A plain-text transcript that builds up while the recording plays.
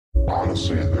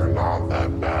Honestly, they're not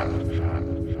that bad.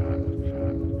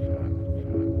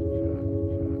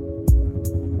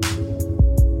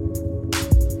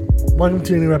 Welcome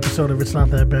to a new episode of It's Not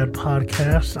That Bad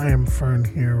podcast. I am Fern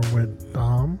here with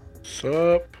Dom.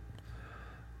 Sup?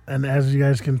 And as you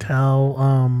guys can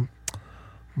tell,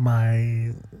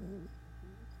 my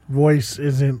voice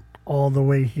isn't all the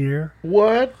way here.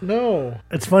 What? No.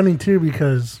 It's funny too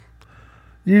because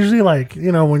usually, like,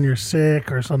 you know, when you're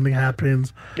sick or something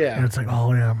happens, Yeah. and it's like,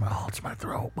 oh yeah, it's my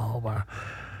throat, blah blah blah.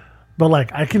 But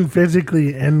like, I can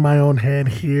physically in my own head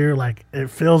hear, like, it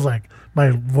feels like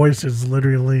my voice is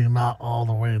literally not all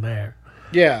the way there.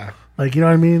 Yeah. Like, you know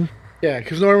what I mean? Yeah,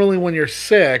 because normally when you're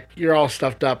sick, you're all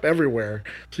stuffed up everywhere.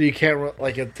 So you can't,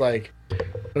 like, it's like,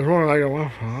 there's one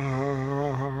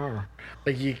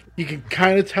like you can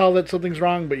kind of tell that something's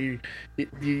wrong, but you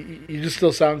just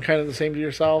still sound kind of the same to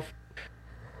yourself.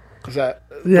 Is that?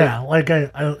 Yeah, like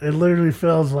it literally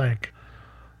feels like,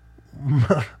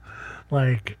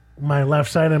 like my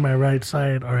left side and my right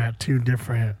side are at two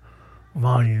different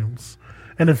volumes,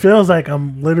 and it feels like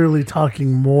I'm literally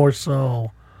talking more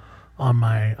so on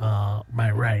my my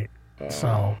right.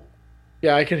 So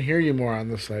Yeah, I can hear you more on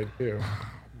this side too.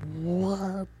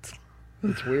 what?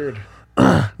 It's weird.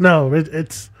 No,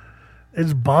 it's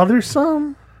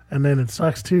bothersome, and then it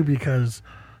sucks too because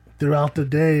throughout the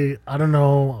day, I don't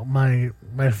know, my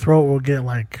throat will get,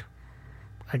 like,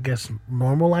 I guess,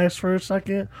 normalized for a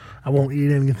second. I won't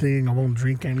eat anything. I won't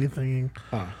drink anything.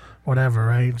 Whatever,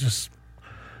 right?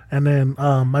 And then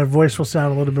my voice will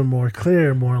sound a little bit more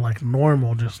clear, more like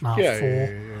normal, just not full.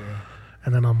 Yeah.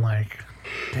 And then I'm like,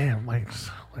 damn, like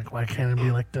why can't it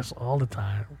be like this all the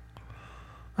time?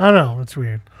 I don't know. It's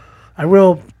weird. I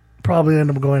will probably end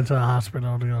up going to the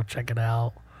hospital to go check it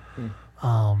out.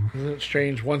 Isn't it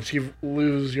strange? Once you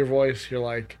lose your voice, you're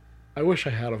like, I wish I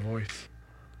had a voice.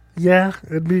 Yeah,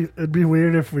 it'd be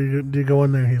weird if we did go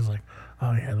in there. He's like,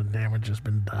 oh yeah, the damage has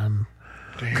been done.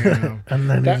 Damn. And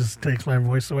then he just takes my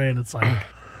voice away, and it's like,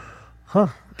 huh?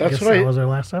 That's guess what that was our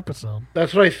last episode.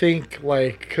 That's what I think,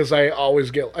 like, because I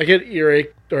get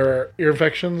earache or ear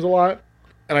infections a lot,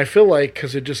 and I feel like,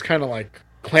 because it just kind of, like,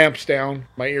 clamps down,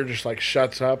 my ear just, like,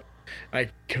 shuts up, and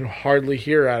I can hardly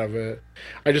hear out of it.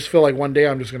 I just feel like one day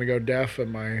I'm just going to go deaf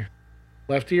in my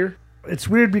left ear. It's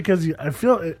weird because I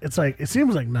feel it's like, it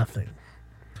seems like nothing.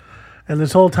 And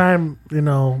this whole time, you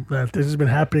know, that this has been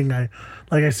happening,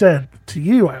 like I said to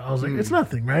you, I was like, it's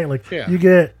nothing, right? Like, Yeah. you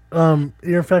get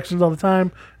ear infections all the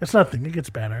time. It's nothing. It gets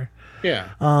better. Yeah.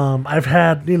 I've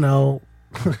had, you know,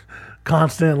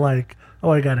 constant, like, oh,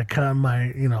 I got to cut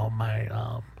my, you know,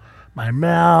 my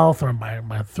mouth, or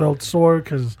my throat sore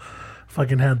because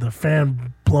fucking had the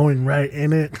fan blowing right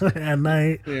in it at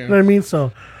night. Yeah. You know what I mean?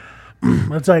 So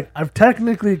it's like, I've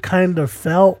technically kind of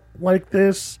felt like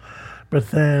this,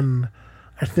 but then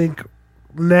I think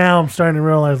now I'm starting to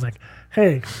realize, like,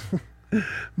 hey,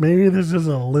 maybe this is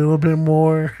a little bit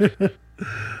more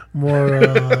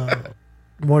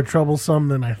more troublesome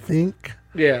than I think.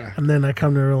 Yeah. And then I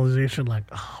come to the realization, like,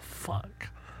 oh fuck,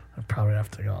 I probably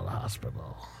have to go to the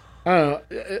hospital. I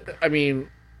don't know. I mean,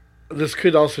 this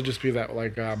could also just be that,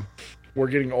 like, we're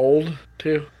getting old,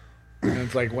 too. And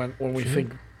it's like when we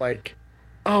think, like,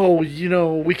 oh, you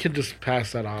know, we can just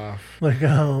pass that off. Like,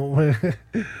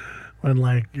 when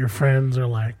like your friends are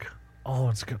like, oh,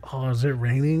 it's good. Oh, is it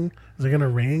raining? Is it gonna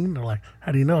rain? They're like,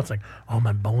 how do you know? It's like, oh,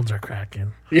 my bones are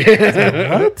cracking. Yeah. It's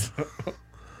like, what?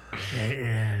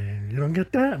 Yeah, you don't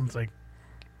get that? And it's like,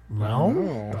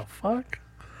 no. The fuck?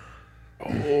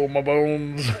 Oh, my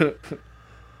bones. I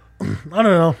don't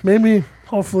know. Maybe,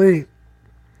 hopefully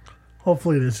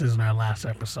this isn't our last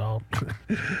episode.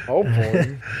 Oh,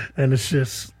 boy. And it's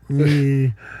just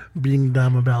me being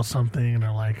dumb about something, and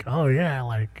they're like, oh yeah,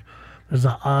 like, there's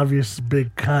an obvious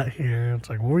big cut here. It's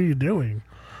like, what are you doing?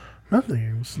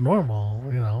 Nothing. It's normal,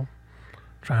 you know,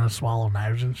 trying to swallow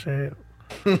knives and shit.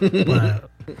 But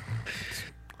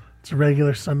it's a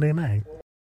regular Sunday night.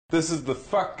 This is the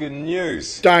fucking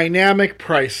news. Dynamic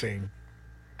pricing.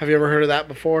 Have you ever heard of that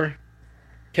before?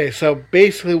 Okay, so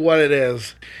basically what it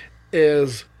is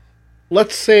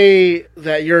let's say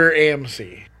that you're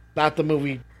AMC, not the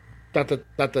movie, not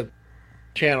the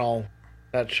channel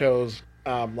that shows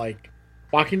like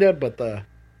Walking Dead, but the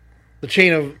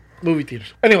chain of movie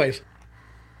theaters. Anyways,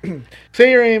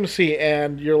 say you're AMC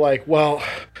and you're like, well,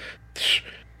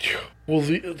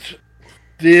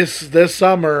 this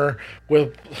summer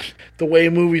with the way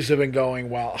movies have been going,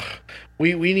 well,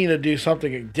 we need to do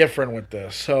something different with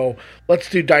this. So let's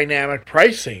do dynamic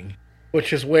pricing,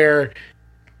 which is where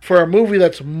for a movie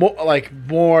that's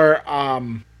more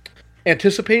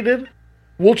anticipated,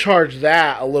 we'll charge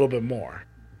that a little bit more.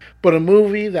 But a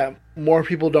movie that more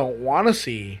people don't want to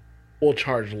see will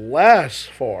charge less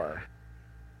for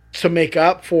to make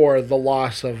up for the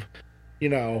loss of,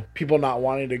 people not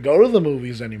wanting to go to the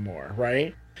movies anymore,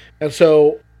 right? And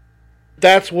so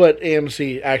that's what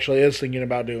AMC actually is thinking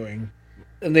about doing.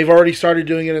 And they've already started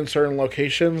doing it in certain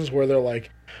locations where they're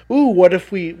like, ooh, what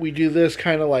if we do this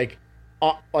kind of like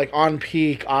on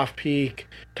peak, off peak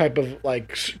type of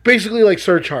basically like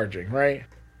surcharging, right?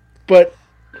 But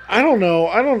I don't know.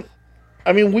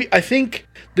 I think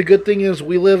the good thing is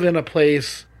we live in a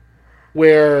place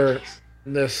where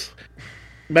in this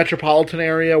metropolitan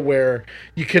area where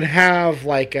you can have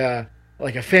like a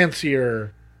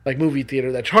fancier like movie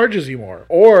theater that charges you more,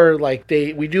 or like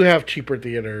we do have cheaper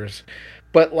theaters,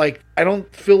 but like I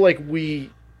don't feel like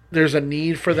there's a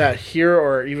need for that here,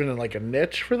 or even in like a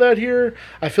niche for that here.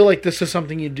 I feel like this is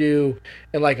something you do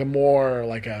in like a more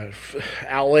like a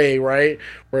LA, right?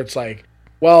 Where it's like,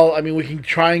 well, I mean, we can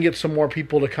try and get some more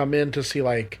people to come in to see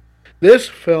like this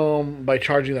film by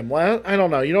charging them less. I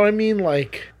don't know. You know what I mean?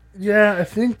 Like, yeah, I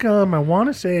think I want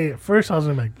to say at first I was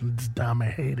gonna be like, it's dumb, I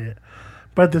hate it.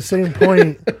 But at the same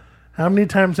point, how many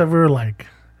times have we were like,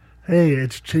 hey,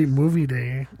 it's cheap movie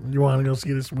day. You want to go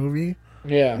see this movie?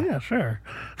 Yeah. Yeah, sure.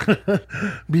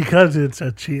 Because it's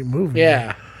a cheap movie.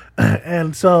 Yeah.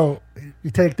 And so you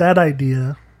take that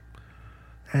idea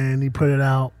and you put it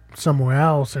out somewhere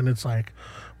else, and it's like,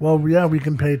 well, yeah, we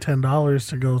can pay $10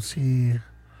 to go see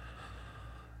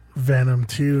Venom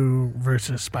 2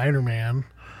 versus Spider-Man,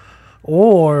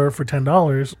 or for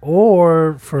 $10,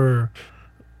 or for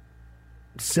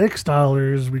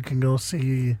 $6 we can go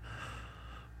see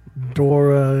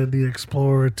Dora the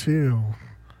Explorer 2,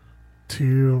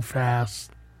 Too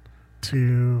Fast,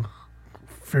 Too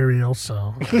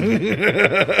Furioso.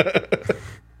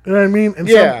 You know what I mean? And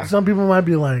yeah. some people might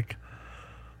be like,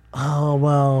 oh,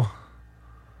 well,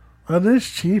 it is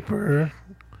cheaper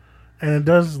and it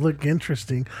does look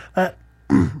interesting. That's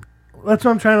what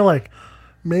I'm trying to like.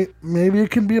 Maybe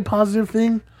it can be a positive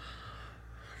thing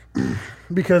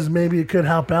because maybe it could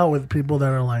help out with people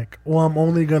that are like, well, I'm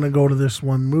only going to go to this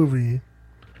one movie.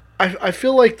 I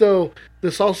feel like, though,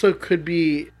 this also could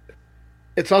be...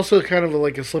 It's also kind of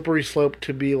like a slippery slope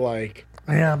to be like...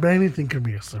 Yeah, but anything could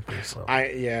be a slippery slope.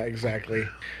 Yeah, exactly.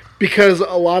 Because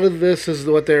a lot of this is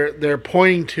what they're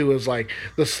pointing to as like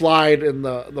the slide in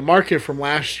the market from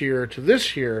last year to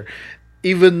this year,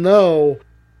 even though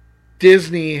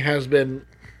Disney has been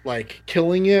like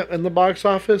killing it in the box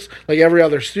office. Like every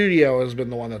other studio has been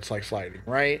the one that's like sliding,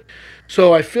 right?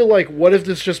 So I feel like, what if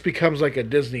this just becomes like a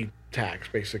Disney tax,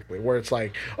 basically, where it's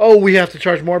like, oh, we have to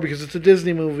charge more because it's a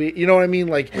Disney movie. You know what I mean?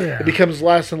 Like, yeah. It becomes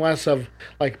less and less of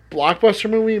like blockbuster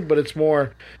movie, but it's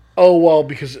more, oh, well,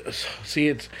 because see,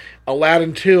 it's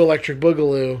Aladdin 2, Electric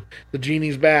Boogaloo, the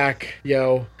genie's back,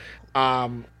 yo.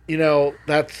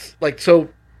 That's like, so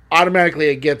automatically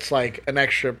it gets like an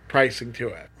extra pricing to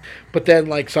it. But then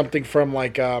like something from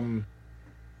like I don't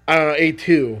know,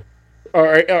 A2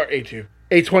 or A2,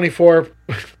 A24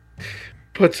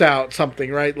 puts out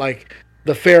something, right? Like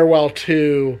The Farewell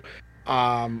to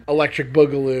Electric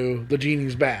Boogaloo, the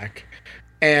genie's back.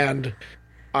 And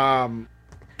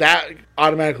that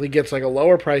automatically gets like a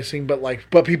lower pricing,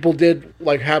 but people did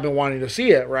like have been wanting to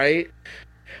see it, right?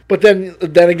 But then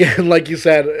again, like you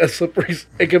said,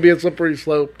 it could be a slippery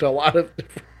slope to a lot of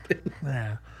different things.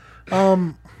 Yeah.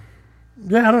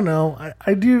 Yeah, I don't know.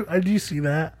 I do see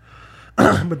that.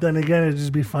 But then again, it'd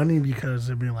just be funny because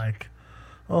it'd be like,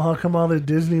 oh, how come all the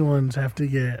Disney ones have to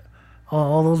get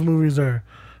all those movies are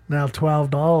now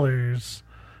 $12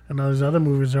 and all these other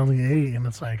movies are only $8, and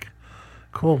it's like,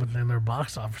 cool, but then their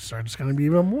box office are just going to be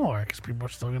even more because people are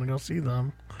still going to go see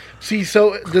them. See,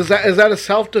 so is that a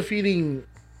self-defeating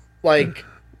like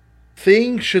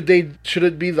thing? Should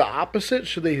it be the opposite?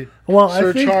 Should they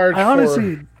surcharge? I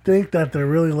honestly think that they're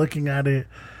really looking at it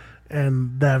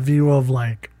and that view of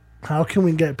like, how can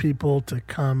we get people to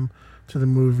come to the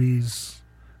movies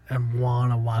and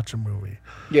want to watch a movie?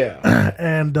 Yeah.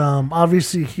 And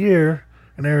obviously here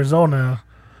in Arizona,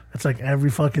 it's like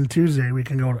every fucking Tuesday we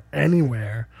can go to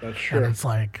anywhere. That's true. And it's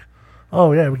like,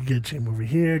 oh yeah, we can get a cheap movie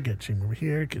here, get a cheap movie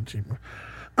here, get a cheap movie.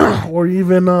 Or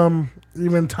even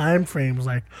time frames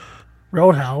like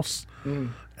Roadhouse.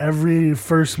 Every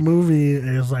first movie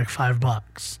is like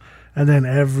 $5, and then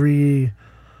every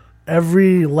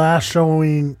last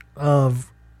showing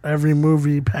of every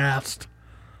movie past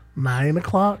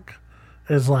 9:00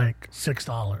 is like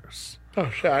 $6. Oh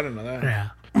shit, I didn't know that.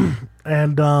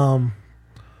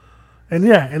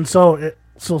 Yeah, and so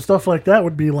stuff like that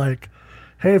would be like,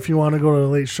 hey, if you want to go to a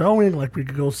late showing, like we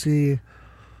could go see,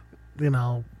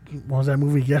 what was that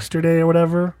movie Yesterday or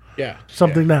whatever? Yeah.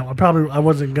 Something that I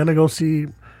wasn't gonna go see,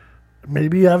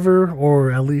 maybe ever,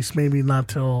 or at least maybe not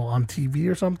till on TV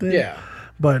or something. Yeah.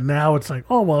 But now it's like,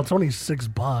 oh well, it's only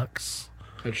 $6.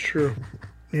 That's true.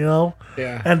 You know.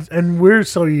 Yeah. And we're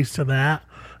so used to that.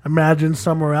 Imagine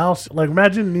somewhere else, like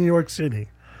imagine New York City,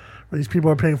 where these people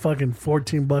are paying fucking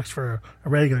 $14 for a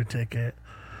regular ticket,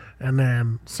 and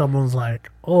then someone's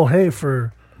like, oh hey,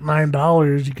 for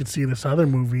 $9 you could see this other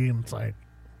movie, and it's like,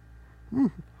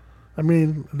 I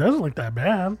mean, it doesn't look that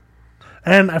bad.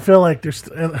 And I feel like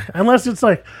unless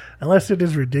it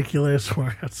is ridiculous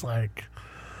where it's like,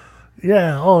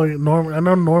 yeah, I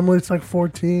know normally it's like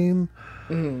 14,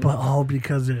 but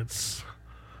because it's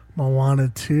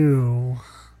Moana 2,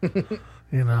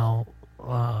 you know,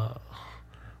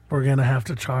 we're gonna have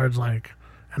to charge like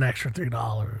an extra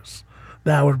 $3.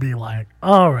 That would be like,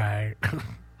 all right,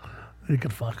 you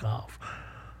could fuck off.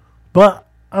 But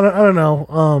I don't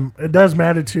know. It does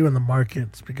matter too in the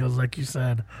markets because, like you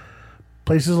said,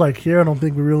 places like here, I don't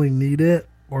think we really need it,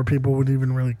 or people would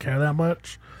even really care that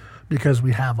much because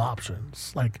we have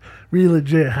options. Like we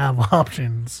legit have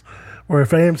options. Where if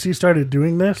AMC started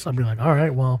doing this, I'd be like, all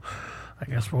right, well, I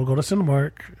guess we'll go to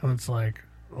Cinemark, and it's like,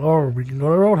 or we can go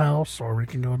to Roadhouse, or we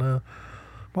can go to,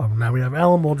 well, now we have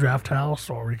Alamo Draft House,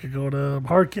 or we could go to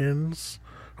Harkins,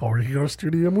 or we could go to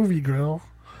Studio Movie Grill.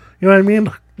 You know what I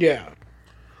mean? Yeah.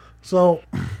 So,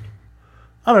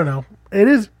 I don't know.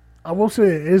 I will say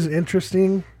it is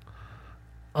interesting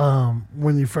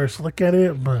when you first look at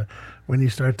it, but when you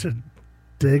start to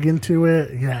dig into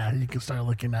it, yeah, you can start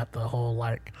looking at the whole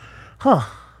like,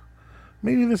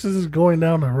 maybe this is going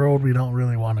down a road we don't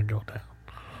really want to go down.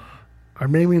 Or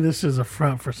maybe this is a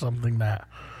front for something that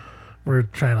we're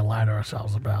trying to lie to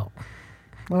ourselves about.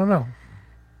 I don't know.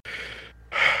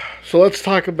 So let's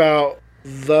talk about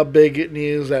the big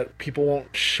news that people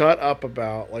won't shut up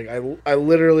about. Like I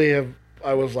literally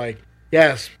I was like,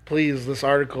 yes, please, this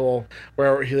article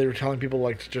where they were telling people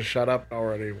like to just shut up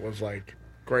already was like,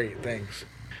 great, thanks.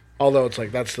 Although it's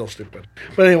like, that's still stupid.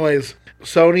 But anyways,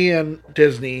 Sony and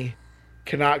Disney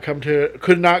could not come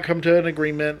to an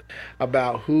agreement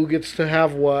about who gets to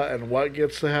have what and what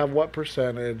gets to have what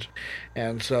percentage.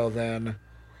 And so then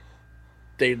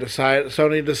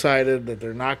Sony decided that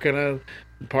they're not going to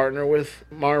partner with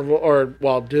Marvel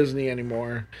or Disney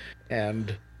anymore.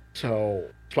 And so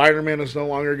Spider-Man is no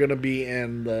longer going to be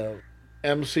in the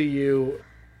MCU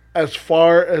as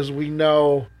far as we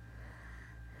know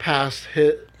past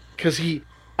hit, because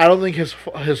I don't think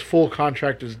his full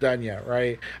contract is done yet,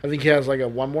 right? I think he has like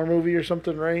one more movie or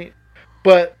something, right?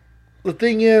 But the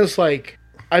thing is, like,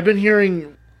 I've been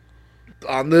hearing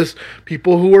on this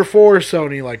people who are for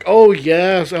Sony, like, oh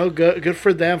yes, oh good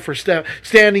for them for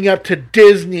standing up to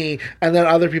Disney, and then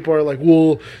other people are like,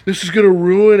 well, this is gonna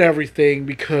ruin everything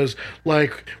because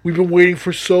like we've been waiting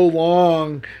for so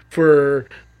long for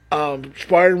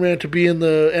Spider-Man to be in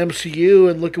the MCU,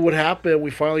 and look at what happened.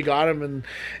 We finally got him,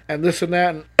 and this and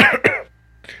that. And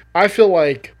I feel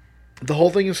like the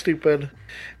whole thing is stupid,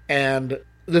 and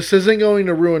this isn't going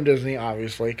to ruin Disney,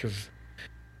 obviously, because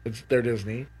they're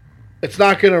Disney. It's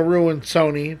not going to ruin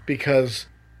Sony, because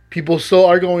people still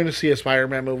are going to see a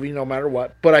Spider-Man movie no matter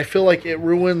what. But I feel like it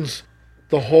ruins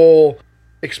the whole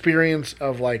experience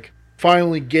of, like,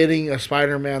 finally getting a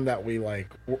Spider-Man that we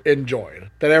like enjoyed,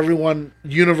 that everyone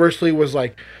universally was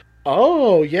like,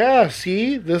 oh yeah,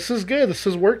 see, this is good, this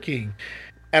is working.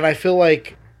 And I feel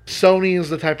like Sony is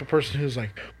the type of person who's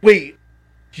like, wait,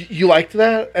 you liked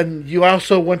that, and you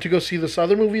also went to go see this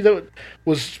other movie that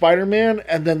was Spider-Man,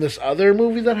 and then this other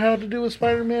movie that had to do with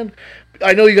Spider-Man.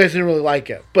 I know you guys didn't really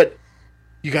like it, but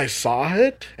you guys saw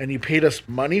it and you paid us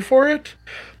money for it.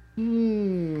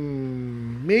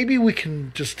 Maybe we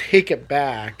can just take it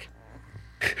back.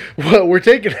 Well, we're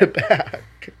taking it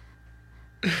back.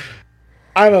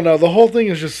 I don't know. The whole thing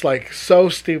is just like so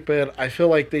stupid. I feel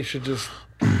like they should just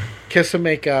kiss and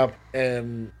make up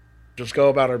and just go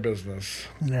about our business.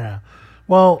 Yeah.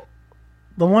 Well,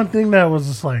 the one thing that was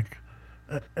just like,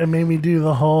 it made me do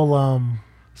the whole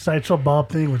Sideshow Bob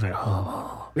thing was like,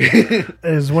 oh,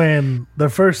 is when the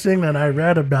first thing that I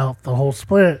read about the whole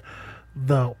split,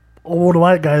 the old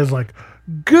white guy is like,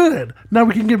 good, now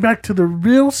we can get back to the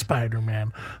real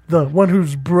Spider-Man, the one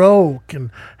who's broke and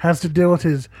has to deal with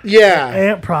his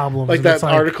ant problems. Like that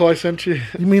article I sent you.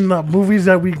 You mean the movies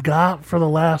that we got for the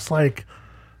last like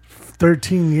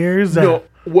 13 years that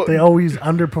they always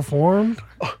underperformed?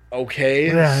 Okay.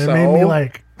 Yeah, it made me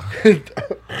like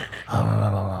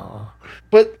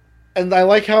But and I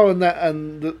like how in that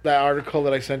article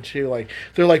that I sent you, like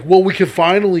they're like, well, we could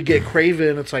finally get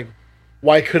Kraven. It's like,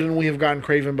 why couldn't we have gotten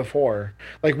Kraven before?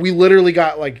 Like, we literally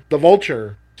got like the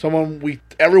Vulture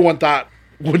everyone thought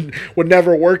would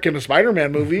never work in a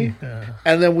Spider-Man movie. Yeah.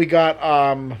 And then we got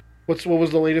what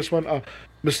was the latest one?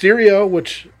 Mysterio,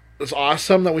 which is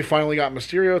awesome that we finally got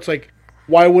Mysterio. It's like,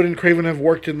 why wouldn't Craven have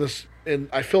worked in this? And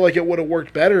I feel like it would have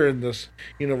worked better in this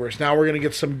universe. Now we're gonna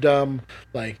get some dumb,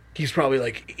 like, he's probably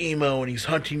like emo and he's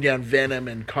hunting down Venom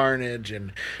and Carnage,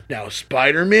 and now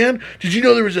Spider-Man. Did you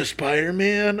know there was a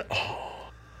Spider-Man?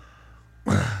 Oh,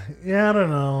 Yeah, I don't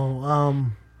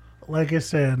know. Like I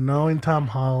said, knowing Tom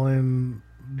Holland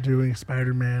doing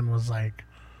Spider-Man was like,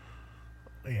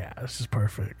 yeah, this is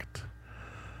perfect.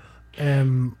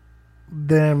 And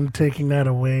them taking that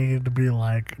away to be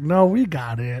like, no, we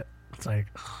got it. It's like,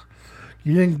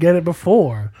 you didn't get it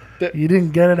before. You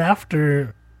didn't get it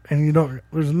after, and you don't.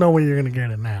 There's no way you're gonna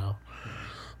get it now.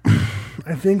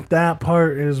 I think that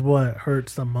part is what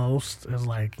hurts the most. Is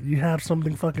like, you have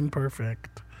something fucking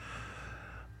perfect,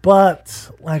 but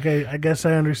like I guess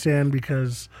I understand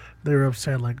because they were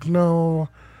upset. Like, no,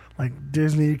 like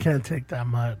Disney, you can't take that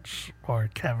much,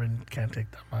 or Kevin can't take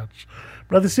that much.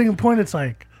 But at the same point, it's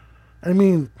like, I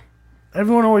mean,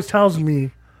 everyone always tells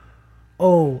me,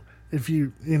 oh, if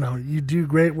you do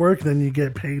great work, then you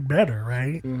get paid better,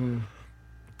 right? Mm-hmm.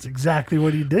 It's exactly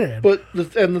what he did. But the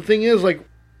thing is, like,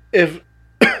 if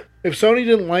Sony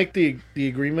didn't like the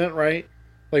agreement, right?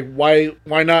 Like, why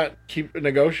not keep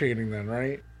negotiating then,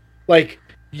 right? Like,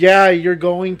 yeah, you're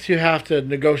going to have to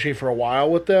negotiate for a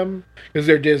while with them because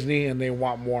they're Disney and they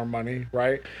want more money,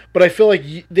 right? But I feel like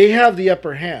they have the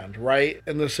upper hand, right,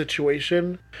 in the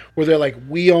situation where they're like,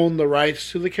 we own the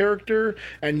rights to the character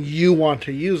and you want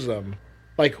to use them.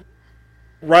 Like,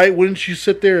 right? Wouldn't you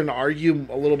sit there and argue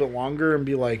a little bit longer and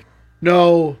be like,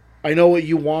 no, I know what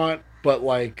you want, but,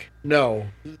 like, no,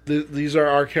 these are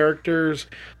our characters.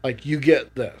 Like, you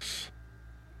get this.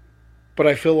 But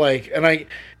I feel like,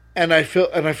 and I feel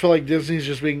like Disney's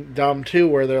just being dumb too,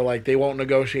 where they're like, they won't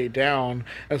negotiate down.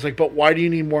 And it's like, but why do you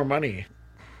need more money?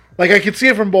 Like, I can see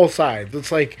it from both sides.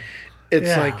 It's like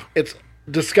it's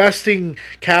disgusting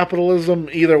capitalism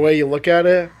either way you look at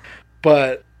it.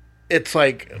 But it's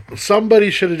like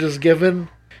somebody should have just given,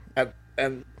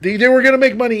 and they were gonna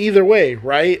make money either way,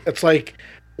 right? It's like,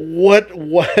 what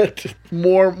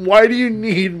more? Why do you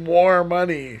need more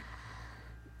money?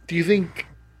 Do you think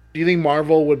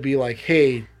Marvel would be like,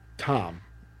 hey, Tom,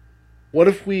 what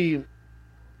if we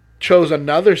chose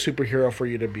another superhero for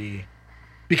you to be?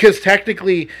 Because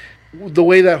technically, the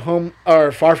way that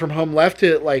Far From Home left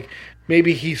it, like,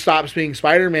 maybe he stops being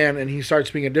Spider-Man and he starts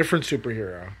being a different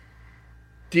superhero.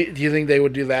 Do you think they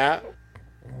would do that?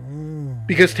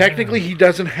 Because technically, he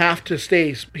doesn't have to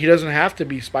stay. He doesn't have to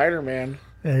be Spider-Man.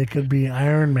 Yeah, it could be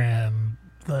Iron Man,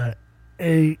 the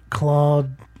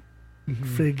 8-clawed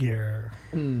figure.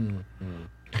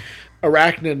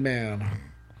 Arachnid Man.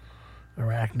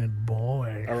 Arachnid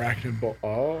Boy.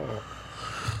 Oh.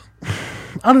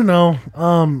 I don't know.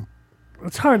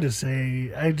 It's hard to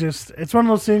say. It's one of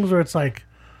those things where it's like,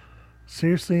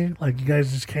 seriously? Like, you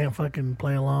guys just can't fucking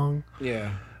play along?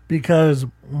 Yeah. Because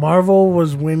Marvel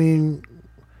was winning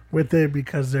with it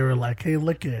because they were like, hey,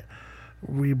 look it.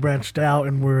 We branched out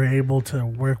and we were able to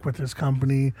work with this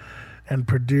company and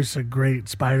produce a great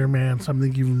Spider-Man,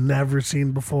 something you've never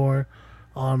seen before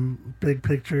on big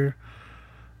picture.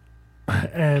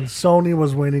 And Sony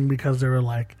was winning because they were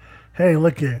like, hey,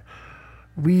 look it.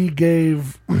 We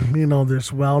gave,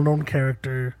 this well-known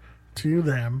character to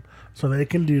them so they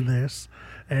can do this.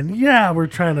 And yeah, we're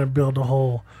trying to build a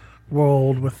whole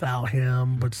world without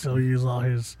him, but still use all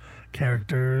his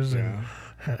characters. Yeah.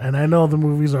 And I know the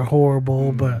movies are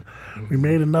horrible, but we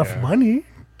made enough money.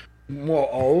 Well,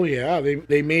 oh yeah,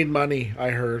 they made money, I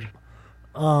heard.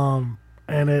 And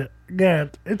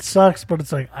it sucks, but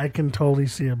it's like, I can totally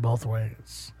see it both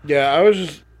ways. Yeah,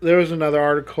 there was another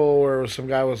article where some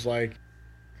guy was like,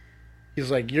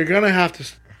 he's like, you're gonna have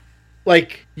to,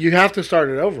 like, you have to start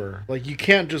it over. Like, you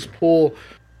can't just pull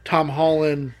Tom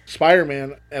Holland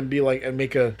Spider-Man and be like, and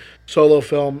make a solo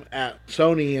film at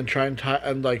Sony and try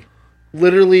and like,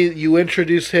 literally, you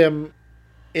introduce him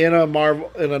in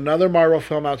another Marvel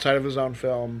film outside of his own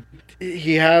film.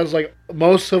 He has, like,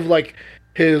 most of, like,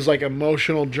 his, like,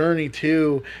 emotional journey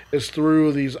too is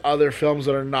through these other films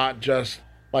that are not just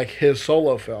like his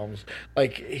solo films.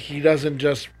 Like, he doesn't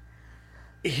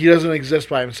exist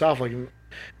by himself. Like,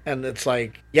 and it's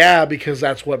like, yeah, because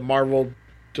that's what Marvel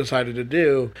decided to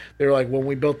do. They were like, when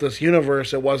we built this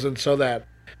universe, it wasn't so that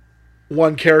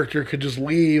one character could just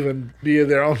leave and be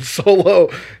their own solo,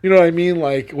 you know what I mean?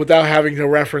 Like, without having to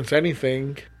reference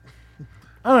anything.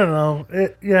 I don't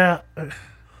know.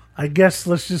 I guess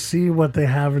let's just see what they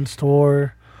have in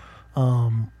store.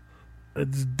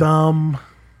 It's dumb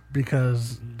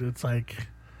because it's like,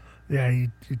 yeah,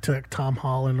 he took Tom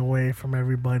Holland away from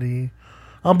everybody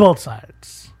on both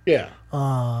sides. Yeah.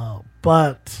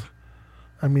 But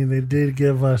I mean, they did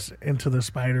give us Into the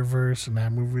Spider-Verse, and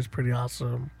that movie was pretty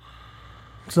awesome.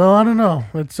 So I don't know.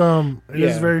 It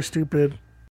is very stupid.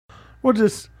 We'll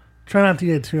just try not to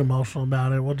get too emotional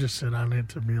about it. We'll just sit on it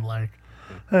to be like,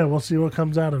 hey, we'll see what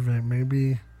comes out of it.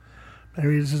 Maybe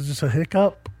this is just a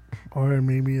hiccup, or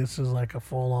maybe this is like a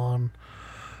full-on,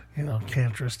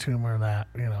 cancerous tumor that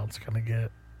it's gonna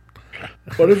get.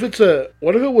 What if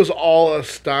it was all a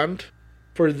stunt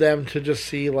for them to just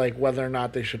see like whether or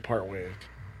not they should part ways?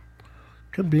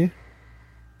 Could be.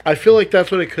 I feel like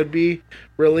that's what it could be,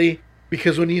 really,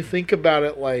 because when you think about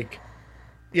it, like,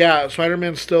 yeah,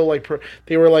 Spider-Man's still like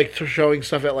they were like showing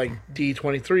stuff at like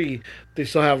D23. They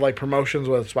still have like promotions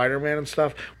with Spider-Man and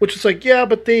stuff, which is like, yeah,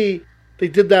 but they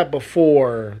did that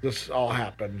before this all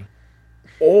happened,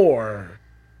 or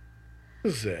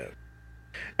is it?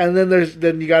 And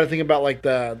then you got to think about like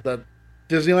the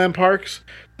Disneyland parks.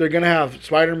 They're gonna have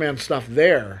Spider-Man stuff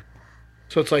there,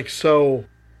 so it's like, so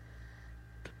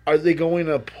are they going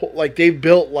to like they're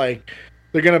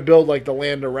gonna build like the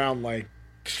land around like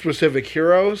specific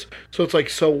heroes? So it's like,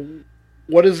 so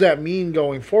what does that mean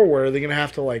going forward? Are they gonna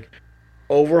have to like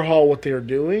overhaul what they're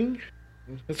doing?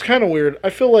 It's kind of weird. I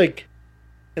feel like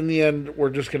in the end we're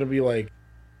just gonna be like,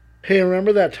 hey,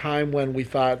 remember that time when we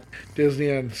thought Disney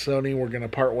and Sony were gonna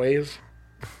part ways?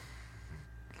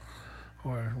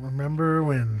 Or remember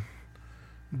when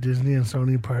Disney and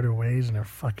Sony parted ways and it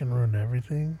fucking ruined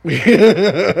everything?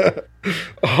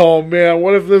 Oh man,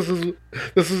 what if this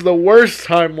is the worst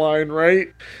timeline,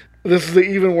 right? This is the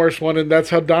even worse one, and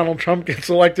that's how Donald Trump gets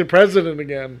elected president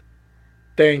again.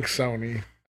 Thanks, Sony.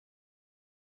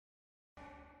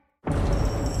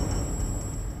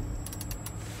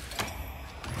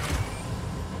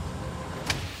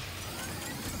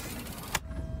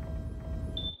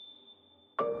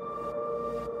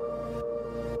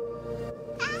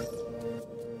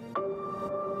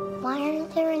 Why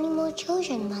aren't there any more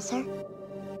children, Mother?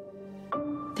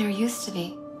 There used to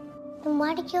be. Then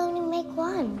why did you only make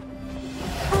one?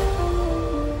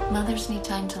 Mothers need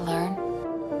time to learn.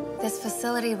 This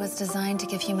facility was designed to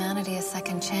give humanity a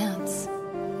second chance.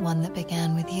 One that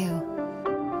began with you.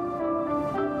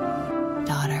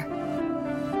 Daughter.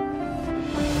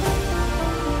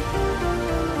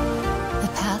 The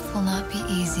path will not be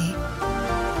easy.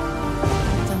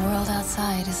 The world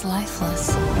outside is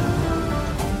lifeless.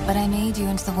 But I made you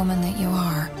into the woman that you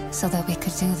are so that we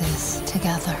could do this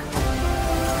together.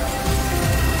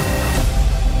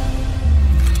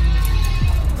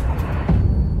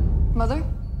 Mother?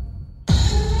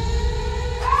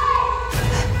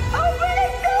 Oh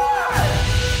my God!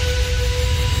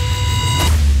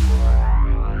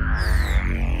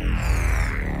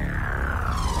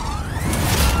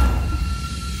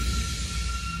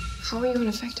 How are you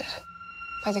unaffected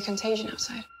by the contagion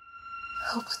outside?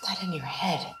 Who put that in your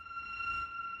head?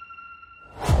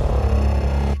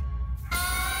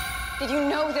 Did you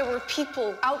know there were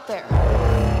people out there?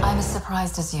 I'm as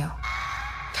surprised as you.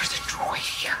 There's a droid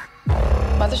here.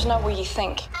 Mother's not what you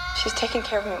think. She's taken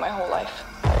care of me my whole life.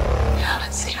 You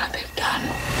haven't seen what they've done.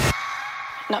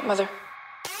 Not Mother.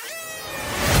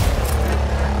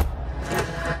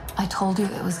 I told you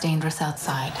it was dangerous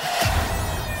outside.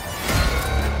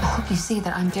 I hope you see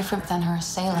that I'm different than her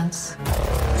assailants.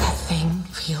 That thing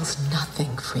feels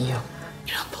nothing for you.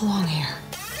 You don't belong here.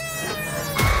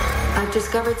 I've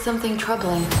discovered something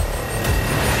troubling.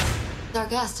 Our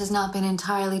guest has not been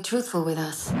entirely truthful with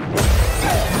us.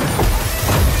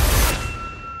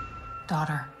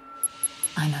 Daughter,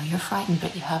 I know you're frightened,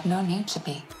 but you have no need to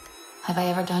be. Have I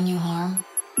ever done you harm?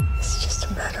 It's just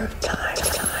a matter of time.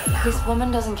 This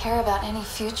woman doesn't care about any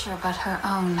future but her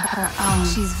own.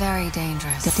 She's very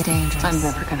dangerous. I'm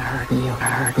never gonna hurt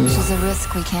you. She's a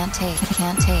risk we can't take. We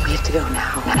have to go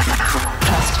now.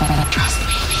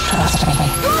 Trust me.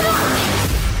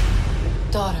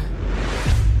 Daughter,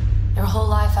 your whole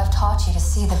life I've taught you to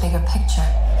see the bigger picture.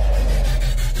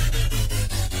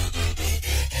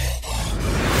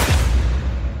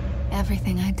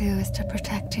 Everything I do is to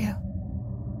protect you.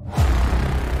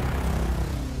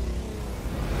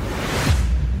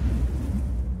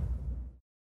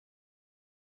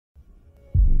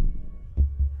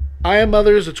 I Am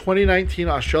Mother is a 2019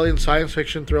 Australian science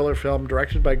fiction thriller film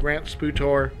directed by Grant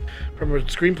Sputor from a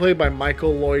screenplay by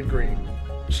Michael Lloyd Green,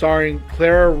 starring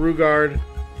Clara Rugaard,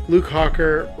 Luke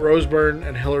Hawker, Rose Byrne,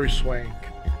 and Hilary Swank.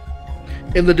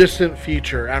 In the distant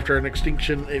future, after an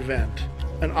extinction event,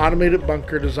 an automated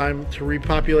bunker designed to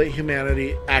repopulate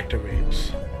humanity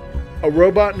activates. A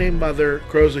robot named Mother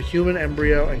grows a human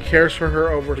embryo and cares for her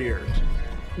over years.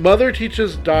 Mother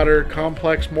teaches daughter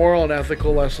complex moral and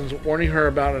ethical lessons, warning her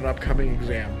about an upcoming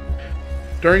exam.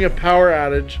 During a power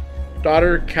outage,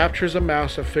 daughter captures a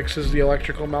mouse and fixes the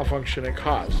electrical malfunction it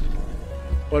caused.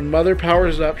 When mother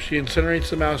powers up, she incinerates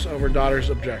the mouse over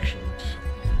daughter's objections.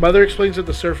 Mother explains that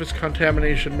the surface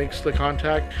contamination makes the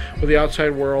contact with the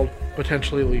outside world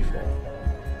potentially lethal.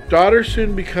 Daughter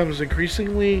soon becomes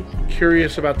increasingly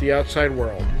curious about the outside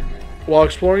world. While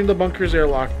exploring the bunker's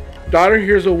airlock, daughter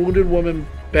hears a wounded woman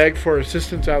beg for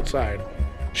assistance outside.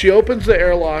 She opens the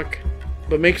airlock,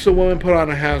 but makes the woman put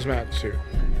on a hazmat suit.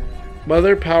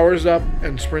 Mother powers up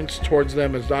and sprints towards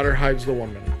them as daughter hides the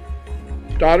woman.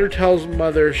 Daughter tells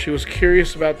mother she was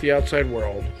curious about the outside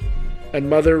world, and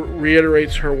mother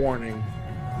reiterates her warning.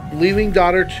 Leaving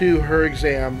daughter to her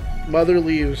exam, mother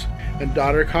leaves, and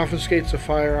daughter confiscates a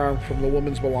firearm from the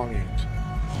woman's belongings.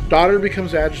 Daughter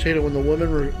becomes agitated when the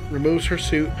woman removes her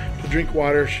suit to drink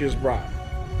water she has brought.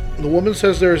 The woman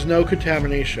says there is no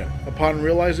contamination. Upon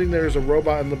realizing there is a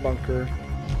robot in the bunker,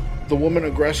 the woman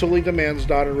aggressively demands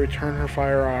daughter return her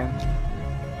firearm.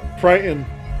 Frightened,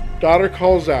 daughter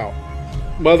calls out.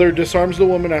 Mother disarms the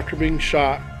woman after being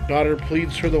shot. Daughter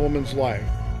pleads for the woman's life.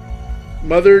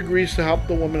 Mother agrees to help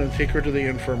the woman and take her to the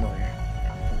infirmary.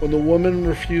 When the woman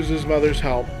refuses mother's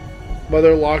help,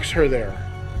 mother locks her there.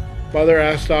 Mother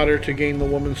asks daughter to gain the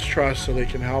woman's trust so they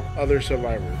can help other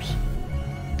survivors.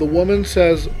 The woman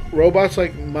says robots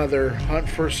like mother hunt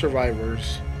for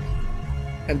survivors,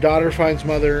 and daughter finds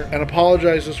mother and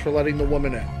apologizes for letting the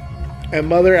woman in. And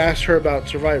mother asks her about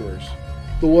survivors.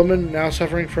 The woman, now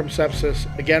suffering from sepsis,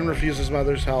 again refuses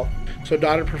mother's help, so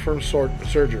daughter performs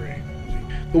surgery.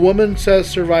 The woman says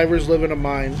survivors live in a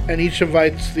mine, and each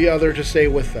invites the other to stay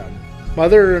with them.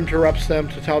 Mother interrupts them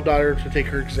to tell daughter to take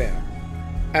her exam.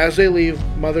 As they leave,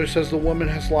 mother says the woman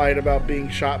has lied about being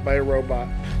shot by a robot,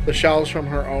 the shells from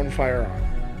her own firearm.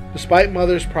 Despite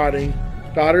mother's prodding,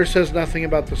 daughter says nothing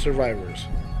about the survivors.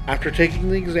 After taking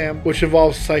the exam, which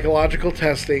involves psychological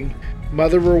testing,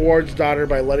 mother rewards daughter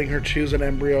by letting her choose an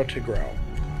embryo to grow.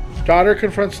 Daughter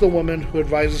confronts the woman, who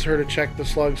advises her to check the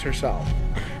slugs herself.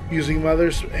 Using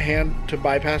mother's hand to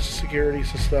bypass the security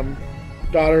system,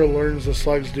 daughter learns the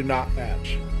slugs do not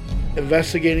match.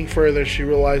 Investigating further, she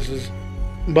realizes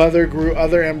mother grew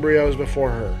other embryos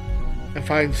before her, and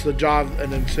finds the job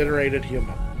an incinerated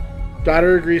human.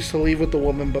 Daughter agrees to leave with the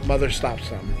woman, but mother stops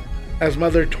them. As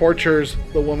mother tortures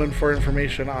the woman for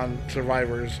information on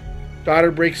survivors, daughter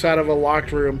breaks out of a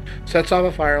locked room, sets off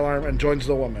a fire alarm, and joins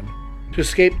the woman. To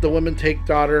escape, the woman takes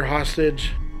daughter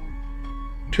hostage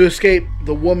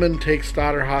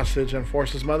and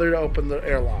forces mother to open the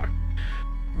airlock.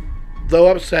 Though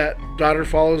upset, daughter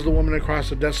follows the woman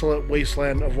across a desolate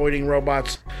wasteland, avoiding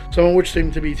robots, some of which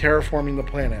seem to be terraforming the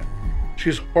planet.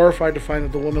 She's horrified to find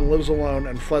that the woman lives alone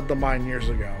and fled the mine years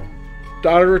ago.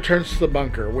 Daughter returns to the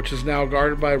bunker, which is now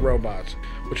guarded by robots,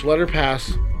 which let her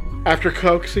pass. After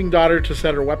coaxing daughter to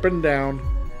set her weapon down,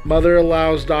 mother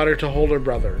allows daughter to hold her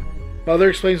brother. Mother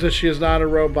explains that she is not a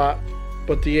robot,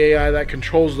 but the AI that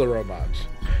controls the robots.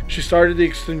 She started the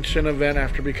extinction event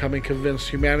after becoming convinced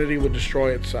humanity would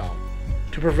destroy itself.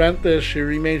 To prevent this, she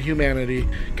remade humanity,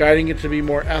 guiding it to be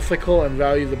more ethical and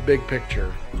value the big picture.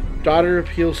 Daughter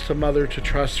appeals to mother to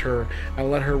trust her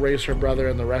and let her raise her brother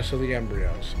and the rest of the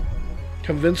embryos.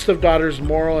 Convinced of daughter's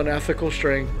moral and ethical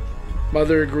strength,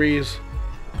 mother agrees,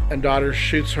 and daughter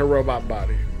shoots her robot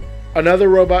body. Another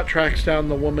robot tracks down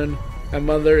the woman, and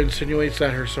mother insinuates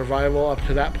that her survival up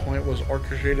to that point was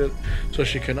orchestrated so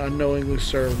she can unknowingly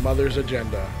serve mother's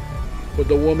agenda. With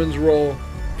the woman's role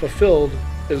fulfilled,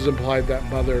 it is implied that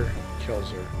mother kills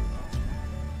her.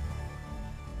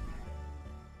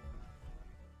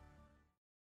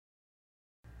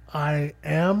 I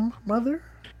am mother?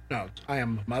 No, I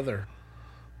am mother.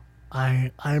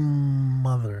 I'm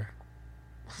mother.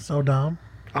 So dumb.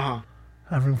 Uh-huh.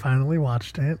 Having finally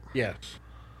watched it, Yes.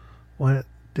 what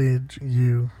did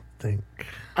you think?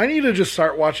 I need to just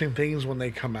start watching things when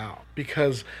they come out.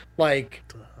 Because, like,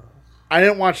 I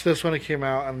didn't watch this when it came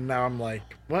out, and now I'm like,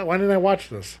 why didn't I watch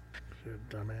this? You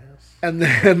dumbass. And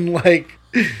then, like,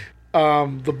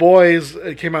 The Boys,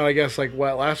 it came out, I guess, like,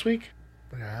 what, last week?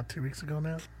 Yeah, 2 weeks ago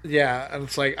now. Yeah, and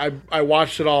it's like, I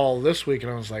watched it all this week,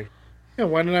 and I was like, yeah,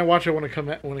 why didn't I watch it when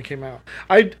it came out?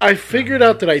 I figured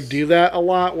out that I do that a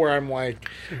lot, where I'm like...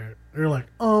 You're like,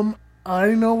 I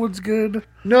know what's good.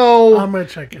 No, I'm gonna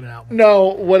check it out. No,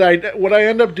 what I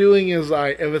end up doing is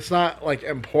if it's not like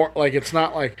important, like it's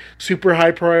not like super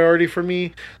high priority for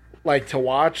me, like to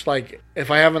watch, like if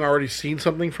I haven't already seen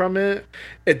something from it,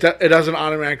 it doesn't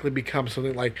automatically become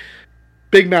something like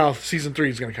Big Mouth season 3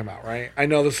 is gonna come out, right? I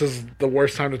know this is the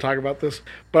worst time to talk about this,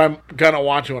 but I'm gonna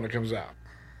watch it when it comes out.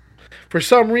 For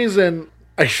some reason,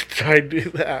 I do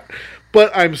that.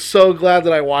 But I'm so glad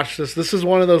that I watched this. This is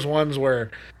one of those ones where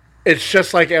it's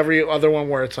just like every other one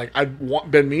where it's like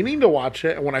been meaning to watch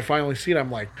it, and when I finally see it,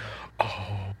 I'm like,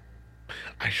 oh,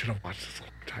 I should have watched this a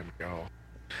long time ago.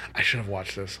 I should have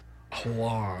watched this a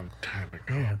long time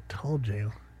ago. Yeah, I told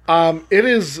you. It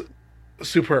is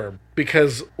superb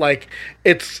because like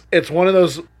it's one of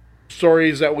those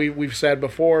stories that we've said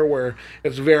before where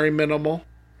it's very minimal.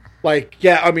 Like,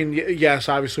 yeah, I mean, yes,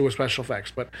 obviously with special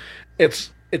effects, but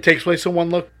it takes place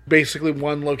in basically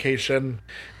one location.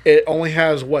 It only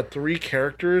has 3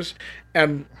 characters,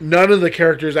 and none of the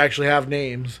characters actually have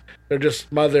names. They're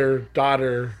just mother,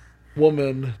 daughter,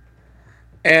 woman,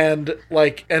 and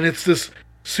it's this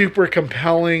super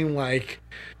compelling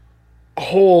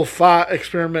whole thought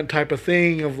experiment type of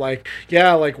thing of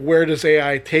where does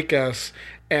AI take us,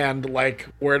 and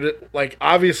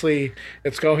obviously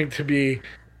it's going to be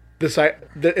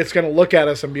it's going to look at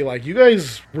us and be like, you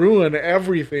guys ruin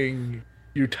everything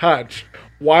you touch.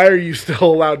 Why are you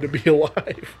still allowed to be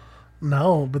alive?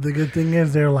 No, but the good thing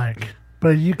is they're like,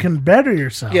 but you can better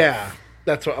yourself. Yeah,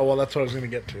 that's what I was going to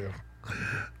get to.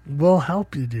 We'll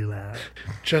help you do that.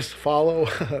 Just follow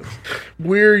us.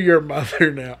 We're your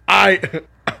mother now.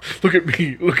 Look at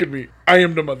me. I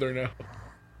am the mother now.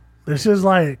 This is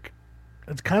like,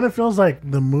 it kind of feels like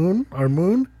The Moon, or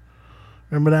Moon.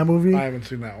 Remember that movie? I haven't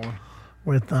seen that one.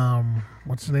 With,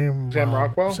 what's his name? Sam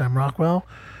Rockwell? Sam Rockwell.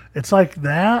 It's like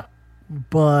that,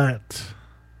 but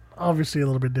obviously a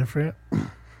little bit different.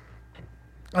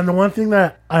 And the one thing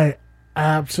that I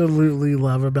absolutely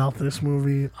love about this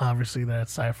movie, obviously that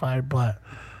it's sci-fi, but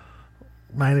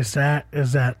minus that,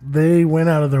 is that they went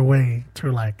out of their way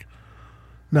to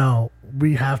no,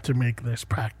 we have to make this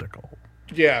practical.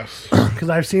 Yes. Because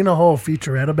I've seen a whole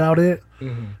featurette about it,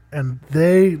 and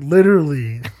they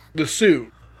literally... The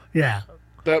suit. Yeah.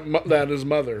 That is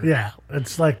mother. Yeah.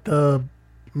 It's like the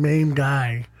main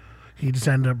guy, he just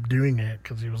ended up doing it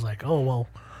because he was like, oh, well,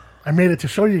 I made it to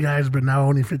show you guys, but now it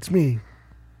only fits me.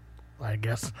 I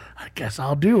guess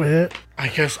I'll do it. I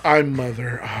guess I'm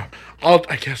mother.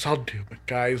 I guess I'll do it,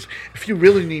 guys. If you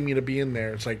really need me to be in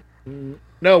there, it's like,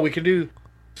 no, we can do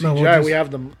CGI. We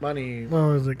have the money.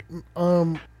 No, it's like,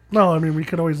 no, I mean, we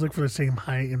could always look for the same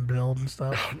height and build and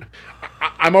stuff.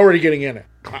 I'm already getting in it.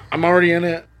 I'm already in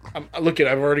it. Look at,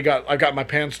 I got my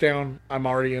pants down. I'm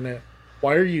already in it.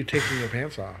 Why are you taking your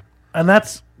pants off? And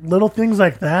that's little things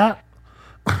like that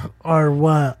are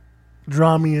what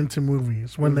draw me into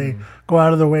movies when they go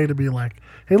out of their way to be like,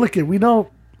 hey, look it, we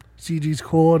know CG's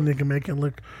cool and they can make it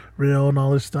look real and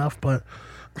all this stuff, but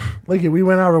look it, we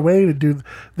went out of our way to do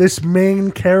this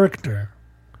main character.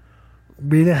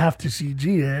 We didn't have to CG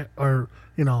it, or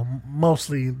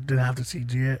mostly didn't have to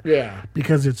CG it. Yeah,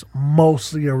 because it's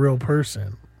mostly a real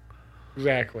person.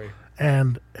 Exactly.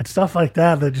 And it's stuff like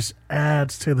that that just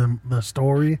adds to the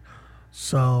story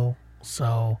so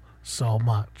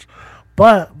much.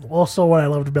 But also what I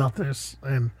loved about this,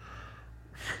 and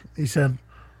he said,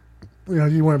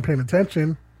 you weren't paying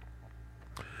attention,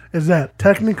 is that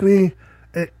technically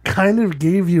it kind of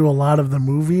gave you a lot of the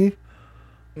movie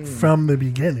from the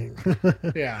beginning.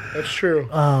 Yeah, that's true.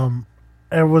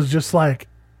 It was just like,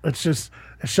 it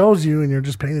shows you and you're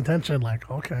just paying attention like,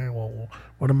 okay, well,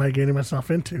 what am I getting myself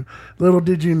into? Little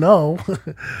did you know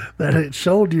that it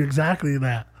showed you exactly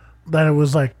that it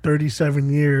was like 37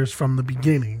 years from the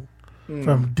beginning.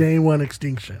 From day one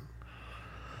extinction.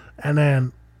 And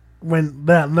then when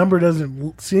that number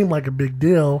doesn't seem like a big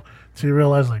deal, so you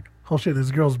realize like, oh shit, this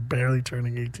girl's barely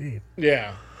turning 18.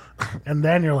 Yeah. And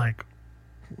then you're like,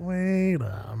 wait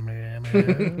a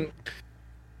minute.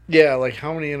 Yeah, like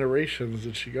how many iterations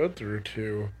did she go through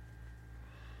to?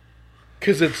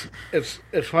 Because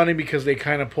it's funny because they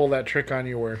kind of pull that trick on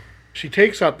you where she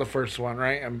takes out the first one,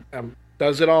 right, and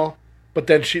does it all. But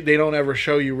then they don't ever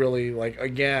show you really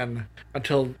again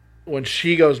until when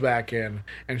she goes back in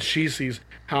and she sees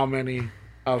how many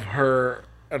of her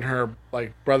and her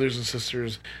brothers and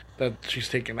sisters that she's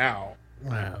taken out.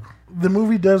 Wow. The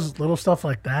movie does little stuff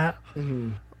like that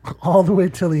all the way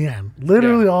till the end,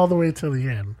 literally all the way till the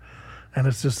end, and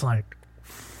it's just like,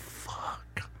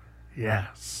 fuck,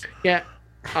 yes, yeah.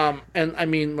 And I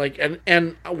mean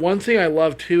and one thing I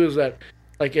love too is that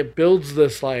it builds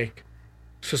this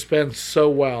suspense so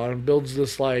well and builds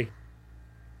this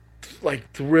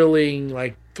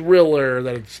thrilling thriller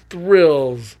that it's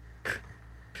thrills.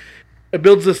 It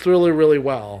builds this thriller really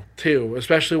well too,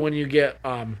 especially when you get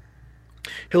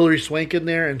Hilary Swank in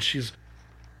there and she's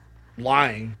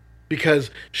lying because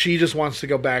she just wants to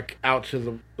go back out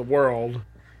to the world.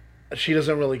 She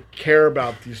doesn't really care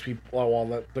about these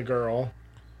people, the girl.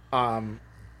 But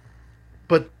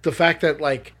but the fact that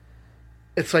like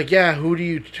it's like, yeah, who do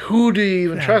you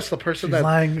even trust? The person she's that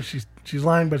lying. She's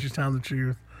lying, but she's telling the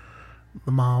truth.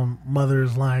 The mother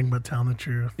is lying, but telling the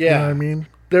truth. Yeah. You know what I mean?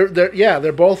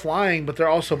 They're both lying, but they're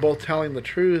also both telling the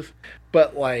truth.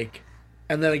 But like,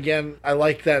 and then again, I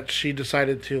like that she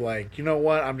decided to like, you know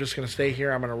what? I'm just gonna stay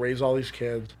here. I'm gonna raise all these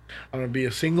kids. I'm gonna be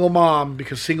a single mom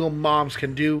because single moms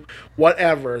can do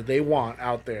whatever they want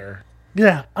out there.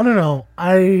 Yeah, I don't know.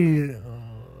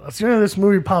 As soon as this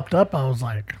movie popped up, I was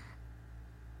like,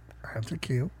 that's a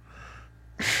cute.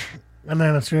 And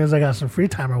then as soon as I got some free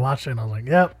time, I watched it, and I was like,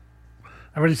 yep.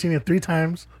 I've already seen it 3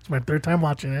 times. It's my 3rd time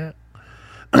watching it.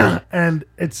 And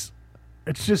it's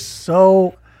just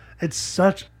so... It's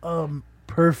such a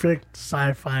perfect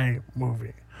sci-fi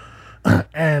movie.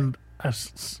 And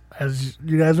as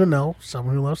you guys would know,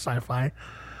 someone who loves sci-fi,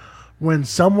 when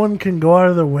someone can go out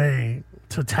of their way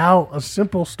to tell a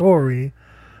simple story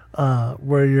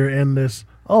where you're in this,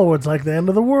 oh, it's like the end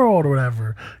of the world or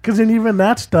whatever. Because then even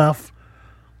that stuff,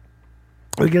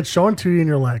 it gets shown to you and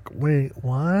you're like, wait,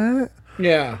 what?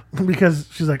 Yeah. Because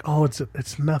she's like, oh,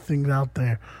 it's nothing out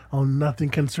there. Oh, nothing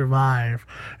can survive.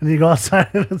 And you go outside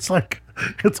and it's like,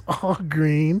 it's all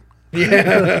green.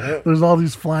 Yeah. There's all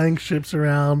these flying ships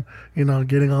around, you know,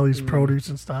 getting all these produce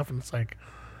and stuff. And it's like,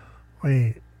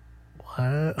 wait,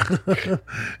 what?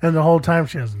 And the whole time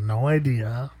she has no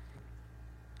idea.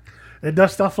 It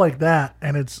does stuff like that.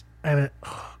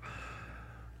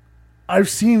 I've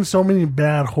seen so many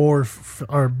bad horror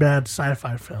or bad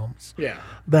sci-fi films. Yeah.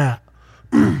 That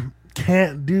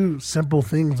can't do simple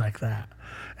things like that.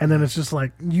 And then it's just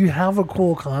like, you have a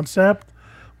cool concept,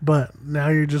 but now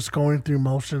you're just going through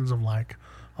motions of like,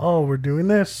 oh, we're doing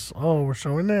this. Oh, we're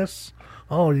showing this.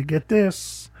 Oh, you get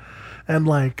this. And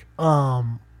like I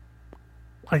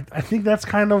think that's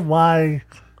kind of why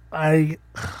I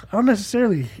don't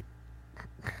necessarily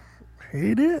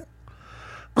hate it,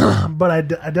 but I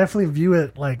definitely view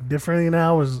it like differently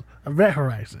now as Event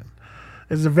Horizon.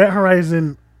 As Event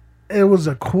Horizon, it was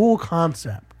a cool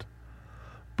concept,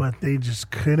 but they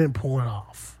just couldn't pull it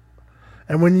off.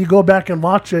 And when you go back and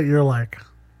watch it, you're like,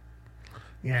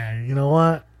 yeah, you know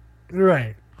what? You're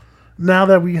right. Now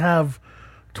that we have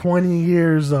 20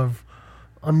 years of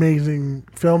amazing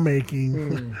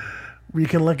filmmaking, we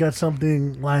can look at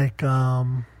something like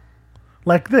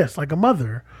this, like A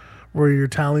Mother, where you're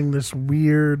telling this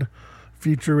weird,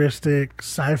 futuristic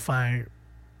sci-fi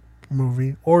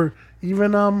movie, or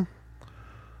even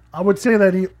I would say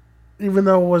that even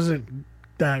though it wasn't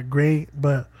that great,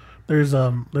 but there's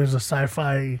a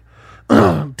sci-fi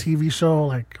TV show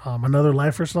like Another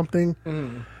Life or something.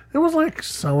 It was like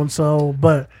so and so,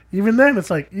 but even then, it's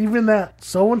like even that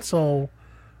so and so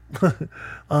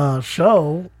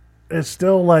show is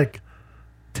still like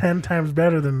 10 times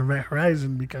better than the Event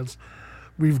Horizon because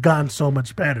we've gotten so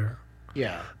much better.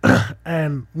 Yeah.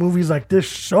 And movies like this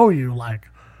show you like,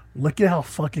 look at how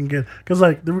fucking good. Because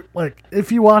like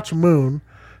if you watch Moon,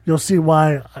 you'll see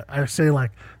why I say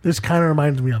like this kind of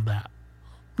reminds me of that.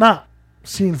 Not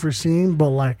scene for scene, but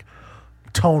like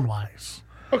tone wise.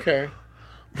 Okay.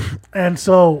 And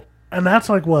that's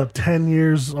like what 10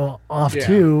 years off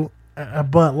too.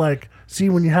 But like, see,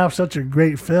 when you have such a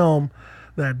great film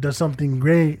that does something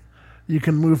great, you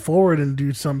can move forward and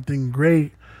do something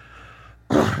great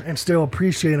and still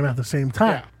appreciate them at the same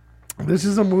time. Yeah. This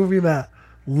is a movie that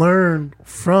learned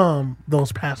from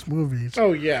those past movies.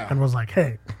 Oh, yeah. And was like,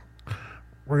 hey,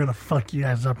 we're going to fuck you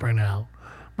guys up right now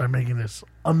by making this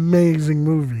amazing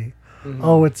movie. Mm-hmm.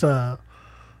 Oh, it's a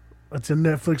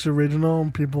Netflix original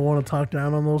and people want to talk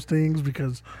down on those things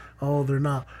because, oh, they're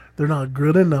not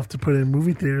good enough to put in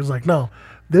movie theaters. Like, no,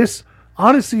 this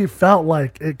honestly felt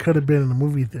like it could have been in a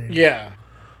movie theater. Yeah.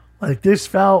 Like this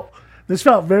felt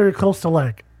very close to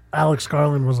like Alex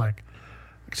Garland was like,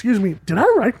 excuse me, did I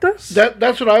write this?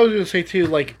 That's what I was going to say too.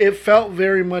 Like it felt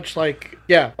very much like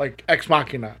like Ex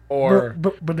Machina or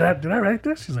but did I write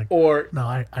this? He's like, or no,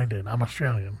 I did. I'm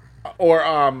Australian.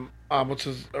 Or what's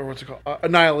it called?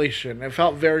 Annihilation. It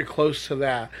felt very close to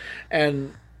that,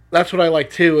 and that's what I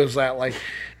like too. Is that like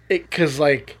it because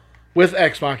like with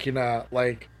Ex Machina,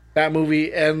 like that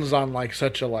movie ends on like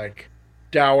such a like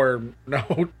dour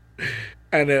note,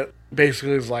 and it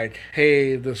basically is like,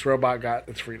 hey, this robot got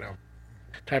its freedom,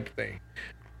 type of thing.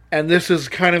 And this is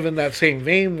kind of in that same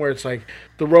vein where it's like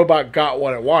the robot got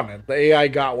what it wanted. The AI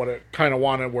got what it kind of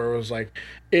wanted, where it was like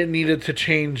it needed to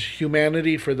change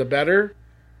humanity for the better.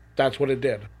 That's what it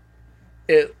did.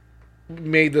 It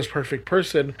made this perfect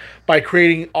person by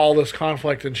creating all this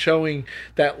conflict and showing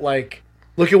that, like,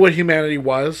 look at what humanity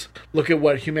was, look at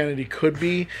what humanity could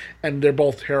be, and they're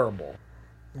both terrible.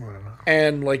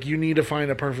 And, like, you need to find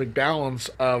a perfect balance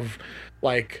of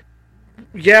like,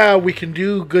 yeah, we can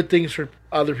do good things for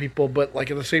other people, but like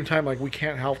at the same time, like we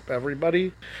can't help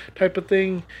everybody, type of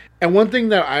thing. And one thing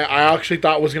that I actually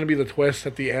thought was going to be the twist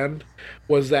at the end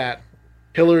was that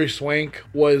Hilary Swank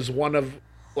was one of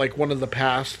the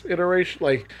past iteration,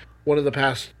 like one of the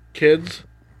past kids.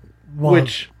 Well,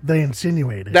 which they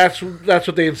insinuated. That's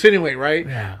what they insinuate, right?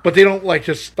 Yeah. But they don't like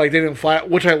just like they didn't fly,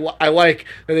 which I like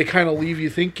that they kind of leave you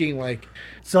thinking like.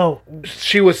 So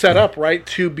she was set up right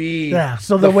to be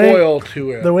so the foil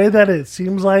to it. The way that it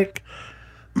seems like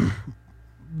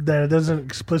that it doesn't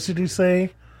explicitly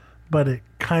say, but it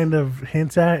kind of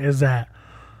hints at is that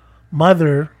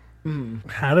mother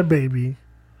had a baby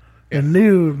and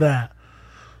knew that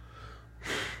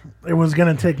it was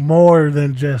going to take more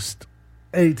than just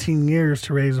 18 years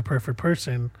to raise a perfect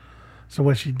person. So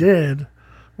what she did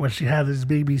was she had this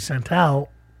baby sent out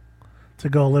to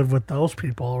go live with those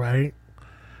people, right?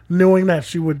 Knowing that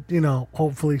she would,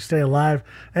 hopefully stay alive.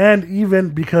 And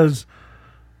even because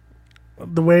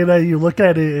the way that you look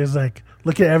at it is like,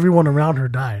 look at everyone around her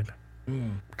died.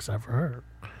 Except for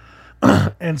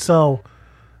her. And so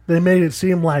they made it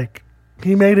seem like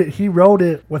he wrote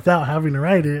it without having to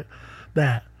write it,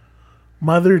 that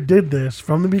mother did this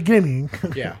from the beginning.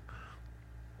 Yeah.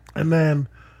 And then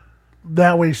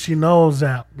that way she knows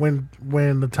that when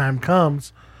the time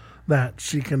comes that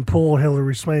she can pull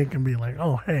Hilary Swank and be like,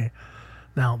 oh, hey,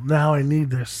 now I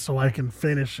need this so I can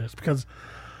finish this. Because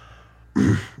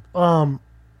one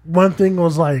thing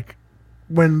was like,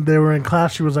 when they were in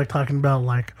class, she was like talking about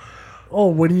like, oh,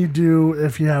 what do you do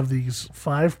if you have these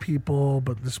 5 people,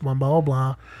 but this one, blah, blah,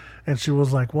 blah. And she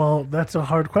was like, well, that's a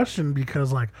hard question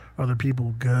because, like, are the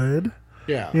people good?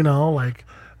 Yeah. Like,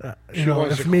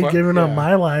 if me giving up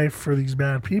my life for these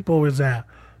bad people, is that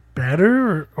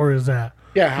better or is that...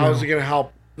 Yeah, how is it going to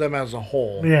help them as a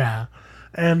whole? Yeah.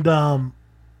 And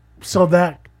so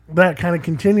that kind of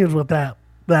continues with that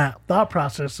thought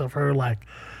process of her, like,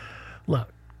 look,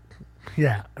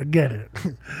 yeah, I get it.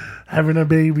 Having a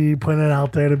baby, putting it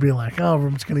out there to be like, oh,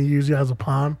 I'm just going to use you as a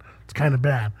pawn, it's kind of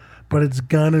bad. But it's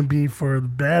going to be for the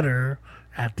better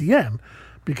at the end.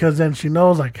 Because then she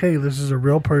knows, like, hey, this is a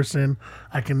real person.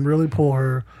 I can really pull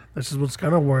her. This is what's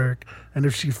going to work. And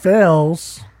if she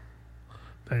fails,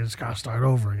 then it's got to start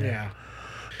over again.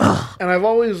 Yeah. And I've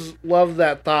always loved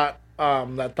that thought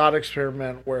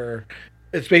experiment where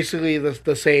it's basically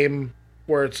the same,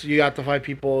 where it's you got the 5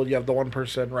 people, you have the one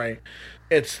person, right?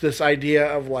 It's this idea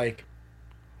of, like,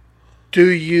 do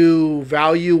you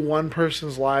value one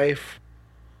person's life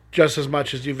just as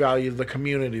much as you value the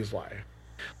community's life?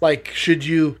 Like, should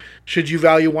you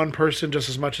value one person just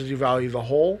as much as you value the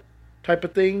whole, type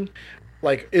of thing?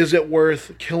 Like, is it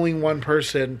worth killing one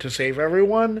person to save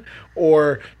everyone,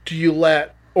 or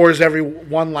is every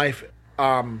one life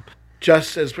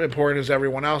just as important as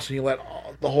everyone else, and you let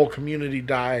the whole community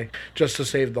die just to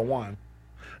save the one?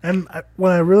 And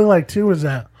what I really like too is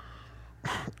that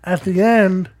at the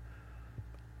end,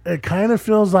 it kind of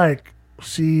feels like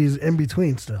she's in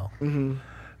between still. Mm-hmm.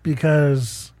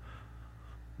 Because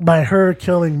by her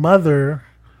killing mother,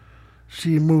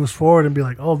 she moves forward and be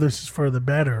like, oh, this is for the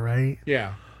better, right?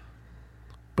 Yeah.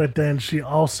 But then she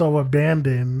also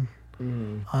abandoned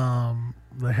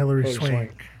the Hilary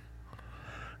Swank.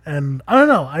 And I don't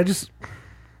know,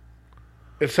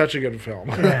 it's such a good film.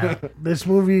 Yeah. This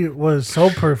movie was so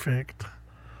perfect.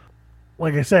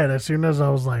 Like I said, as soon as I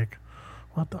was like,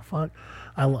 what the fuck?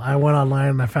 I went online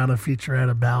and I found a featurette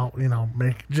about,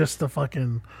 make just the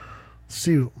fucking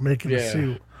suit, making the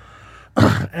suit.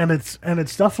 and it's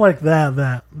stuff like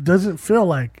that doesn't feel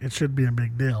like it should be a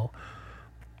big deal.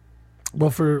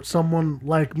 But for someone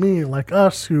like me, like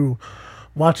us, who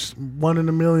watch 1 in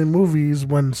a million movies,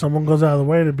 when someone goes out of the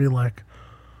way to be like,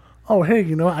 oh, hey,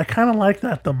 I kind of like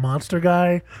that the monster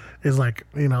guy is like,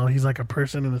 he's like a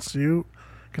person in a suit,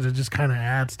 because it just kind of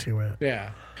adds to it.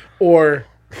 Yeah. Or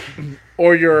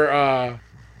your,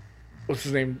 what's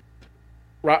his name?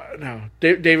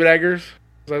 David Eggers? Is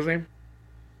that his name?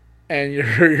 And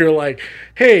you're like,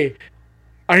 hey,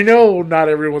 I know not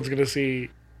everyone's going to see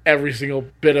every single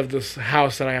bit of this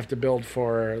house that I have to build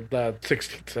for the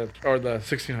 16th or the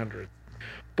 1600s.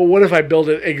 But what if I build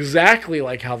it exactly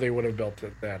like how they would have built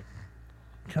it then?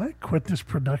 Can I quit this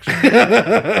production?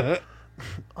 Yeah,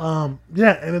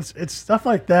 and it's stuff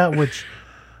like that which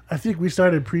I think we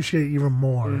started to appreciate even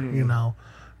more,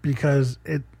 because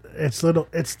it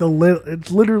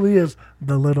literally is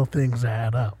the little things that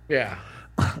add up. Yeah.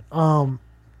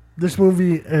 This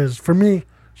movie is, for me,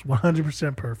 it's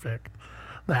 100% perfect.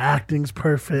 The acting's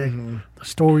perfect. The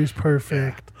story's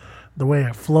perfect. The way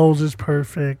it flows is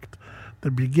perfect.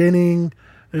 The beginning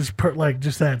is like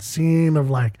just that scene of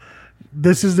like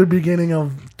this is the beginning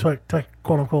of quote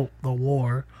unquote the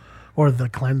war, or the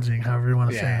cleansing, however you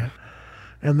want to say it.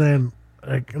 And then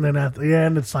at the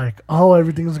end, it's like, oh,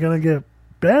 everything's gonna get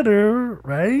better,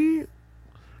 right?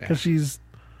 Because she's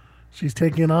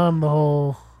taking on the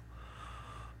whole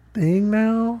thing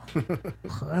now.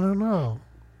 I don't know.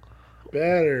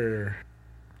 Better.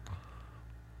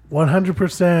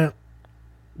 100%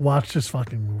 watch this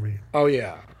fucking movie. Oh,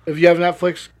 yeah. If you have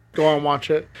Netflix, go on and watch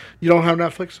it. You don't have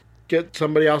Netflix? Get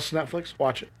somebody else's Netflix.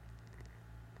 Watch it.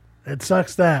 It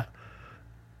sucks that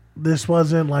this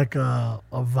wasn't like a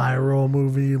viral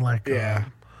movie, like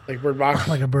like Bird Box.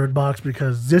 like a Bird Box,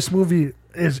 because this movie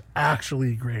is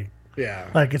actually great. Yeah.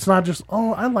 Like, it's not just,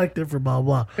 oh, I liked it for blah,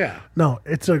 blah. Yeah. No,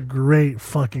 it's a great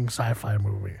fucking sci-fi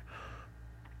movie.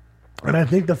 And I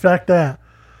think the fact that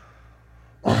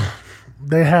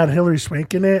they had Hilary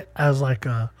Swank in it as like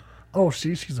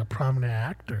she's a prominent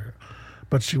actor,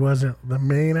 but she wasn't the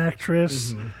main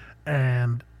actress. Mm-hmm.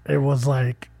 And it was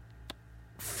like,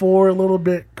 for a little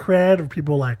bit cred of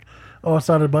people like, oh, it's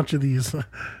not a bunch of these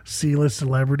C-list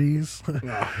celebrities.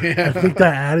 I think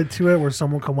that added to it, where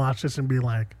someone can watch this and be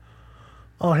like,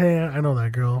 oh, hey, I know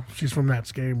that girl. She's from that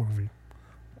scary movie.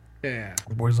 Yeah.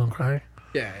 Boys Don't Cry.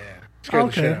 Yeah. Scared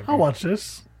the shit out Okay, of I'll me. watch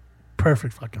this.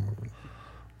 Perfect fucking movie.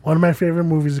 One of my favorite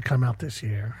movies to come out this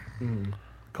year.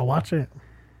 Go watch it.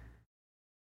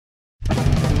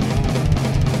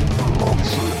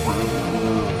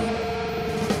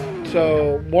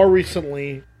 So more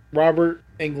recently, Robert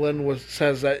Englund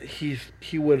says that he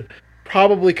would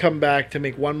probably come back to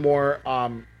make one more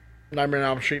Nightmare on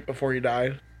Elm Street before he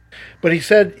died. But he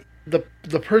said the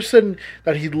person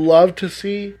that he'd love to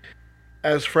see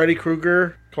as Freddy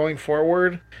Krueger going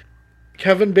forward,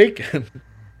 Kevin Bacon.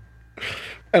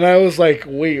 And I was like,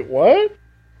 wait, what?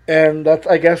 And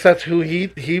I guess that's who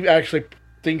he actually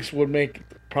thinks would make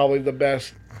probably the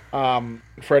best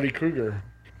Freddy Krueger.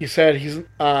 He said he's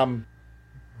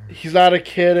not a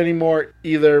kid anymore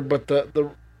either, but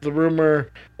the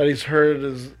rumor that he's heard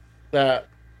is that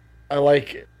I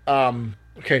like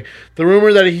the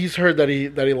rumor that he's heard that he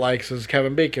likes is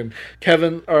Kevin Bacon.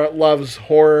 Kevin loves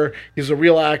horror. He's a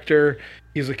real actor.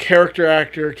 He's a character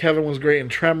actor. Kevin was great in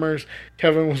Tremors.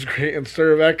 Kevin was great in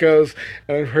Stir of Echoes.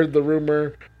 And I've heard the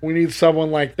rumor we need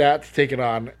someone like that to take it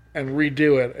on and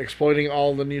redo it, exploiting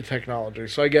all the new technology.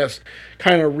 So I guess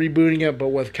kind of rebooting it, but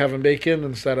with Kevin Bacon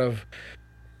instead of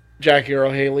Jackie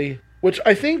Earle Haley. Which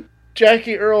I think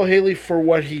Jackie Earle Haley, for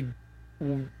what he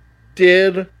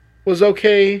did, was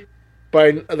okay.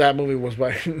 But that movie was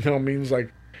by no means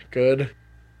like good.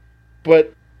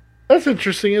 But that's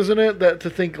interesting, isn't it? That to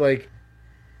think like,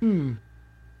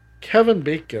 Kevin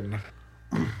Bacon.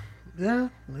 Yeah,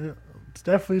 it's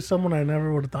definitely someone I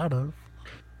never would have thought of.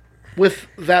 With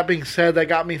that being said, that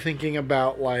got me thinking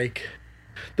about like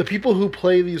the people who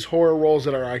play these horror roles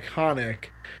that are iconic.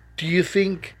 Do you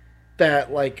think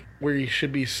that like we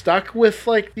should be stuck with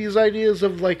like these ideas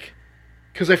of like,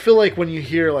 because I feel like when you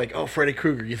hear like, oh, Freddy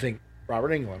Krueger, you think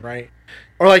Robert Englund, right?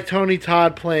 Or like Tony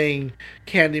Todd playing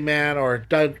Candyman, or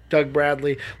Doug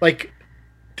Bradley. Like,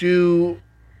 do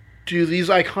these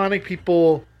iconic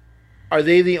people, are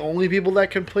they the only people that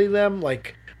can play them?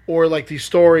 Like, or like these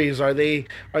stories, are they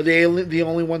the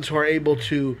only ones who are able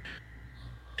to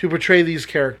portray these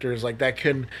characters, like that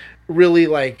can really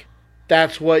like,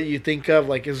 that's what you think of?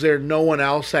 Like, is there no one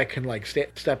else that can like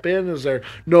step in? Is there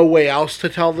no way else to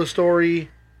tell the story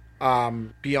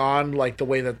beyond like the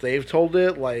way that they've told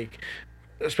it? Like,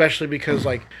 especially because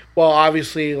like, well,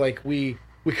 obviously like we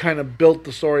kind of built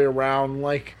the story around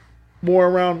like more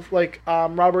around like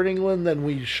Robert Englund than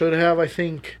we should have, I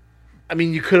think. I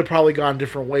mean, you could have probably gone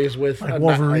different ways with like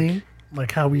Wolverine,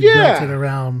 like how we built it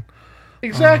around.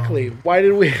 Exactly. Why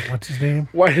did we? What's his name?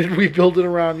 Why did we build it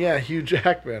around? Yeah, Hugh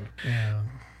Jackman. Yeah.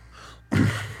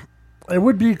 It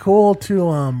would be cool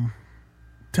to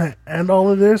end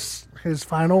all of this. His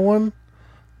final one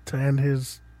to end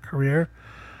his career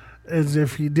is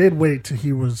if he did wait till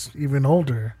he was even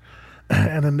older,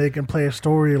 and then they can play a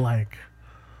story like,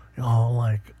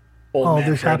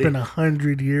 this happened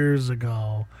 100 years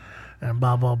ago, and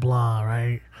blah blah blah,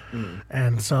 right?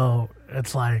 And so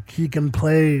it's like he can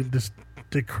play this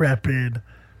decrepit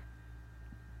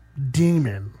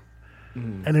demon,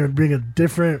 and it would bring a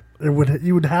different.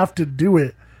 You would have to do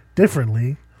it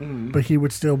differently, but he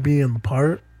would still be in the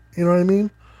part. You know what I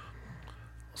mean?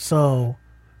 So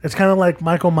it's kind of like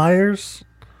Michael Myers,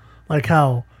 like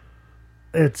how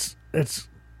it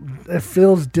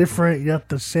feels different yet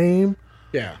the same,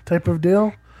 type of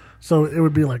deal. So it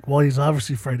would be like, well, he's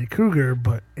obviously Freddy Krueger,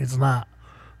 but it's not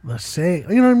the same.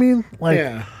 You know what I mean?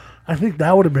 Like, I think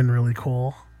that would have been really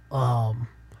cool.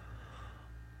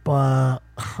 But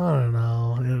I don't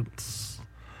know. It's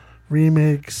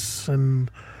remakes,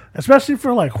 and especially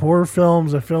for like horror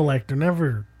films, I feel like they're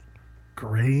never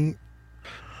great.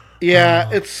 Yeah,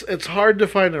 it's hard to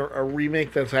find a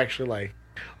remake that's actually like,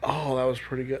 oh, that was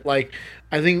pretty good. Like,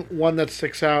 I think one that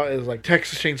sticks out is like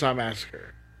Texas Chainsaw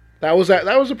Massacre. That was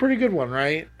a pretty good one,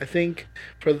 right? I think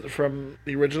from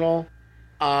the original.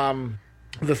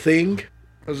 The Thing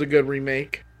was a good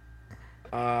remake.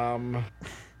 The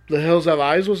Hills Have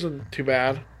Eyes wasn't too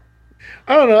bad.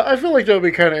 I don't know. I feel like that would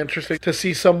be kind of interesting to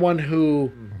see someone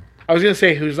who, I was gonna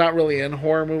say who's not really in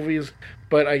horror movies,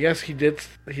 but I guess he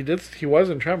was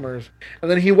in Tremors, and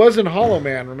then he was in Hollow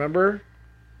Man. Remember?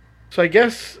 So I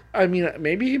guess, I mean,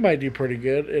 maybe he might do pretty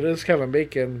good. It is Kevin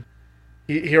Bacon.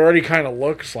 He already kind of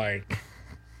looks like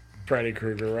Freddy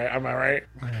Krueger, right? Am I right?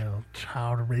 Well,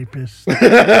 child rapist.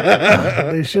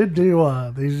 They should do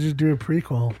a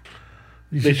prequel.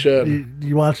 They should.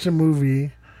 You watch the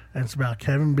movie, and it's about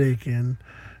Kevin Bacon,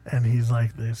 and he's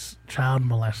like this child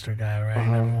molester guy, right?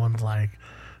 And everyone's like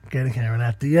getting him, and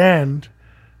at the end,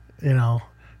 you know,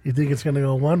 you think it's gonna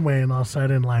go one way, and all of a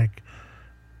sudden, like,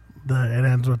 it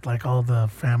ends with like all the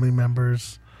family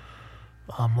members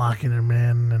locking him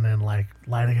in, and then like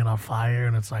lighting it on fire,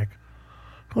 and it's like,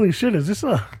 holy shit, is this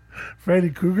a Freddy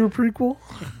Krueger prequel?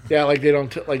 Yeah, like they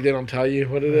don't tell you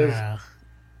what it is. Yeah.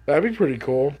 That'd be pretty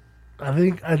cool. I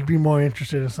think I'd be more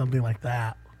interested in something like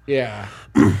that. Yeah.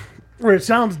 Where it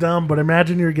sounds dumb, but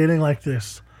imagine you're getting like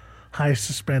this high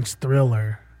suspense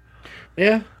thriller.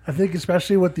 Yeah. I think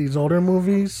especially with these older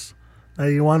movies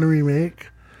that you want to remake,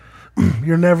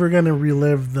 you're never going to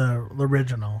relive the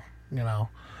original, you know.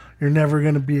 You're never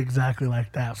going to be exactly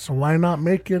like that. So why not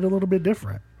make it a little bit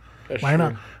different? That's Why true.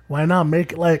 not? Why not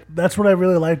make it like? That's what I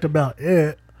really liked about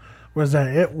it, was that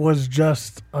it was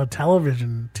just a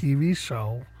TV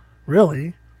show,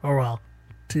 really, or well,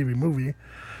 TV movie.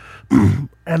 And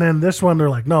then this one, they're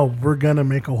like, no, we're gonna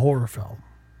make a horror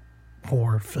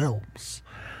films,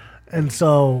 and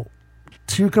so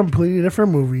two completely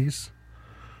different movies,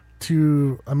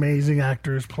 two amazing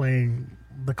actors playing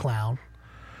the clown,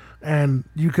 and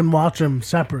you can watch them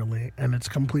separately, and it's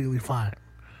completely fine.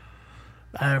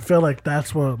 I feel like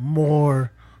that's what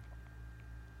more,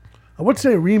 I would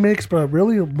say remakes, but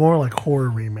really more like horror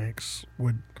remakes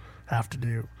would have to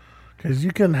do. Because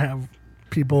you can have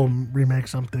people remake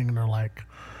something and they're like,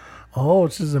 oh,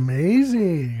 this is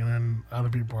amazing. And then other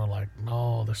people are like,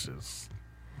 no, this is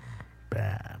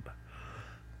bad.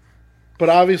 But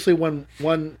obviously when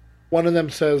one of them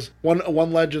says,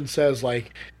 one legend says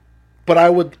like, but I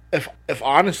would, if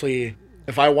honestly,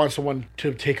 if I want someone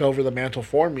to take over the mantle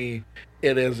for me,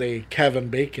 it is a Kevin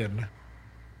Bacon.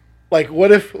 Like,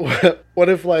 what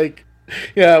if like,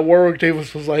 yeah, Warwick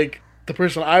Davis was like, the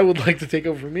person I would like to take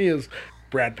over for me is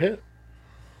Brad Pitt.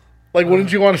 Like,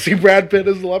 wouldn't you want to see Brad Pitt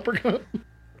as the Leprechaun?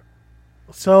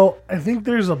 So I think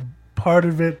there's a part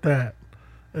of it that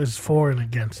is for and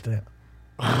against it.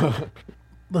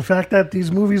 The fact that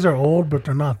these movies are old, but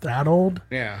they're not that old,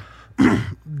 Yeah.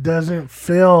 doesn't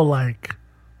feel like,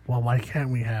 well, why can't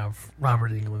we have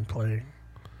Robert Englund play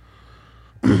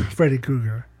Freddy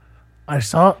Krueger? I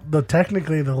saw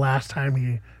technically the last time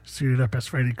he suited up as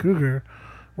Freddy Krueger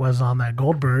was on that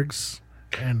Goldbergs,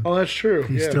 and Oh, that's true.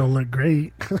 he yeah. still looked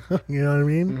great. You know what I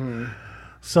mean? Mm-hmm.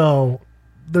 So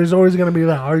there's always going to be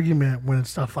that argument when it's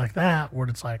stuff like that, where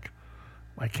it's like,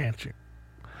 why can't you?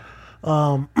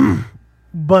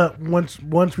 But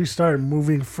once we start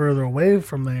moving further away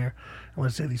from there, and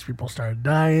let's say these people start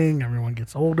dying, everyone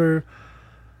gets older,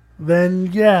 then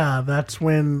yeah, that's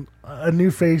when a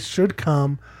new face should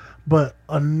come, but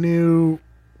a new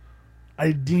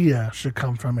idea should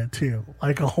come from it too,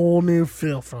 like a whole new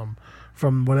feel from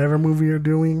whatever movie you're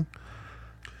doing.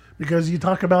 Because you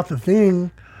talk about The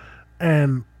Thing,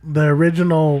 and the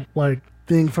original like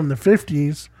Thing from the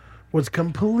 50s was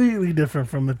completely different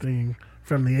from the Thing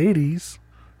from the 80s,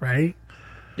 right?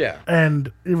 Yeah.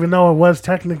 And even though it was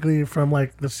technically from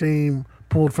like the same,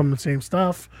 pulled from the same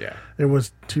stuff, Yeah. it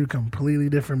was two completely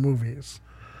different movies.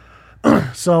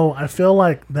 So I feel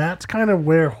like that's kind of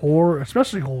where horror,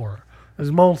 especially horror,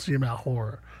 is mostly about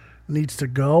horror, needs to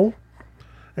go.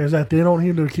 Is that they don't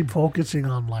need to keep focusing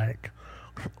on like,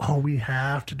 oh, we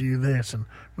have to do this and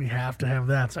we have to have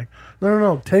that. It's like,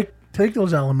 no. Take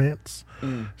those elements,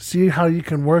 see how you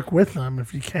can work with them.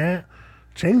 If you can't,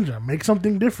 change them. Make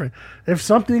something different. If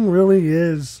something really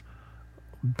is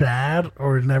bad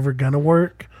or never gonna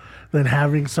work, then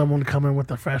having someone come in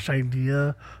with a fresh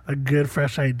idea, a good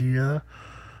fresh idea.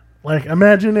 Like,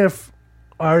 imagine if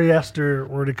Ari Aster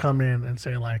were to come in and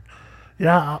say like,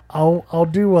 yeah, I'll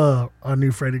do a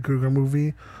new Freddy Krueger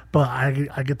movie, but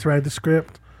I get to write the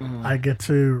script, I get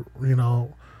to,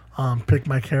 pick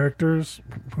my characters,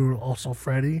 who are also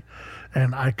Freddy,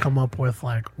 and I come up with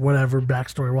like whatever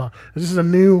backstory I want. This is a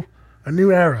new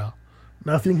era.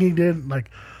 Nothing he did,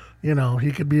 like,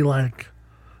 he could be like,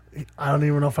 I don't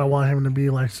even know if I want him to be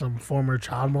like some former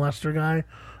child molester guy.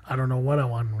 I don't know what I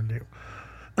want him to do.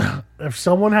 If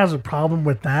someone has a problem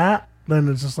with that, then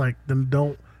it's just like, then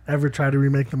don't ever try to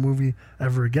remake the movie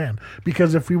ever again.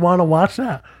 Because if we want to watch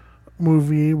that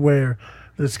movie where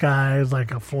this guy is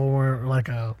like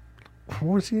what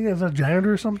was he, as a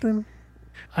janitor or something?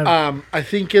 I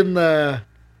think in the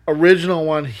original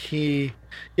one, he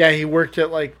worked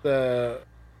at like the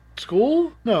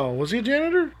school. No, was he a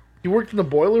janitor? He worked in the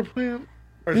boiler plant.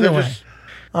 Or is that just...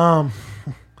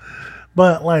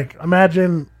 But like,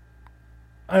 imagine,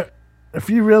 if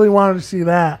you really wanted to see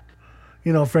that,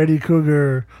 Freddy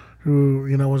Krueger, who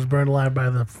was burned alive by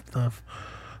the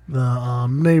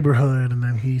neighborhood, and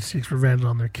then he seeks revenge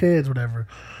on their kids, whatever.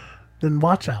 Then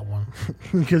watch that one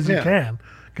because you can,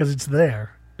 because it's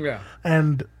there. Yeah.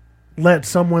 And let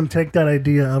someone take that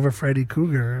idea of a Freddy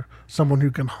Krueger, someone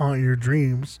who can haunt your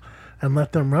dreams, and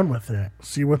let them run with it.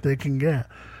 See what they can get.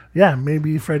 Yeah,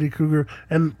 maybe Freddy Krueger.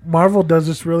 And Marvel does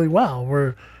this really well,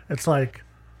 where it's like,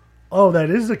 oh, that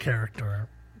is a character,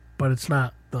 but it's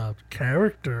not the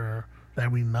character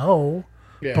that we know.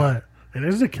 Yeah. But it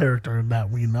is a character that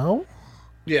we know.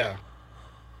 Yeah.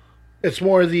 It's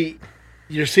more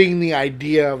you're seeing the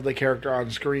idea of the character on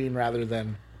screen rather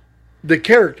than the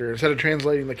character, instead of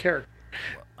translating the character.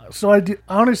 So I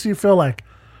honestly feel like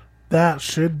that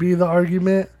should be the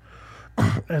argument,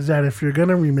 is that if you're going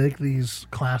to remake these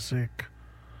classic,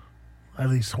 at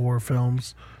least horror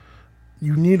films,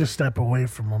 you need to step away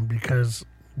from them, because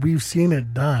we've seen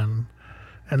it done,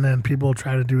 and then people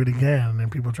try to do it again,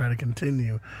 and people try to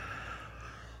continue.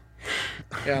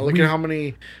 Yeah, look at how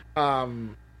many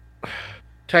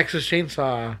Texas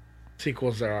Chainsaw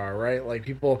sequels there are, right? Like,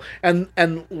 people, and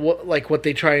what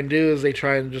they try and do is they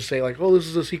try and just say like, oh, this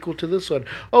is a sequel to this one.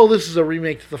 Oh, this is a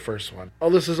remake to the first one.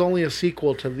 Oh, this is only a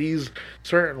sequel to these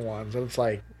certain ones. And it's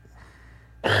like,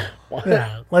 what?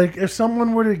 Yeah, like if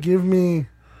someone were to give me,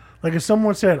 like if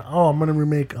someone said, oh, I'm going to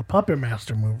remake a Puppet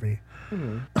Master movie,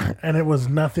 and it was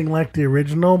nothing like the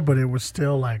original, but it was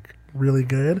still like really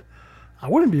good, I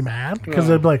wouldn't be mad, because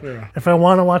I'd be like, if I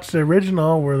want to watch the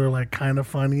original where they're like kind of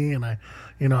funny and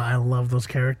I love those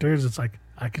characters, it's like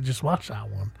I could just watch that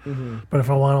one. Mm-hmm. But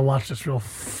if I want to watch this real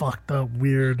fucked up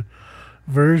weird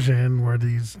version where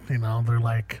these, they're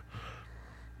like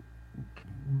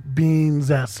beings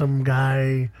that some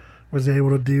guy was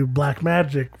able to do black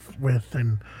magic with,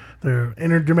 and they're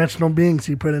interdimensional beings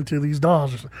he put into these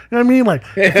dolls. You know what I mean? Like,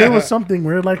 if it was something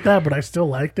weird like that, but I still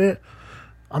liked it,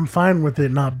 I'm fine with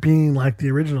it not being like the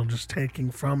original, just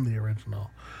taking from the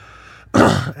original.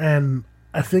 And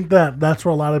I think that's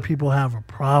where a lot of people have a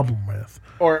problem with.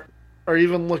 Or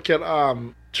even look at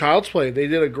Child's Play. They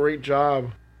did a great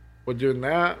job with doing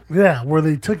that. Yeah, where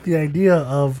they took the idea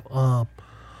of a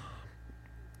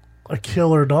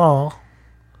killer doll,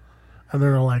 and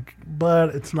they're like,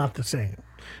 but it's not the same.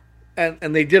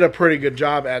 And they did a pretty good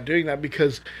job at doing that,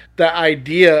 because the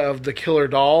idea of the killer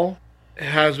doll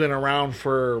has been around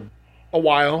for a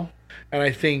while, and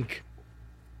I think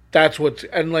that's what's,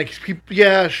 and like people,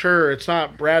 yeah, sure, it's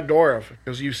not Brad Dourif,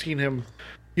 because you've seen him,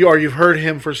 you've heard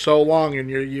him for so long,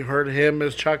 and you've heard him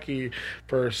as Chucky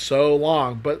for so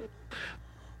long. But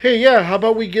hey, yeah, how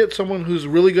about we get someone who's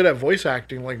really good at voice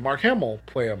acting, like Mark Hamill,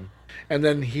 play him, and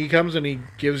then he comes and he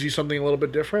gives you something a little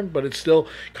bit different, but it still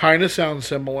kind of sounds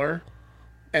similar,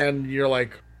 and you're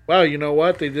like, wow, you know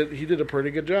what, he did a pretty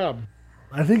good job.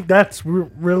 I think that's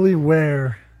really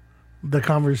where the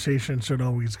conversation should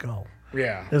always go.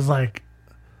 Yeah. Is like,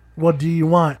 what do you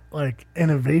want? Like,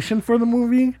 innovation for the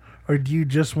movie? Or do you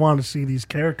just want to see these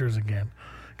characters again?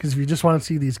 Because if you just want to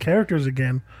see these characters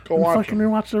again, then fucking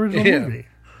rewatch the original movie.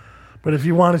 But if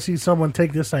you want to see someone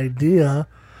take this idea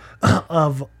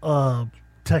of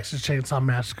Texas Chainsaw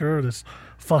Massacre, this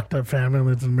fucked up family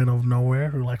lives in the middle of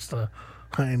nowhere who likes to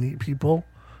hunt and eat people,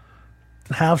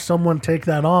 have someone take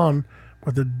that on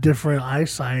with a different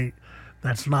eyesight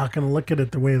that's not going to look at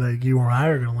it the way that you or I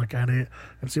are going to look at it,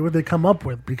 and see what they come up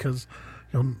with, because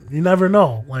you never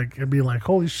know. Like, it'd be like,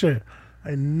 holy shit,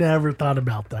 I never thought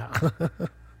about that.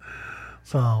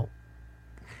 So,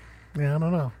 yeah, I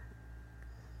don't know.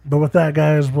 But with that,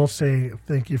 guys, we'll say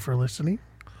thank you for listening.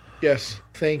 Yes,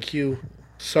 thank you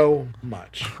so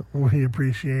much. We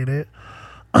appreciate it.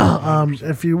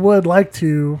 If you would like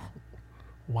to,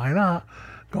 why not?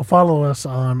 Go follow us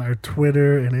on our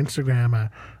Twitter and Instagram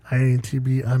at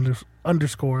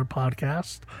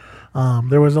podcast.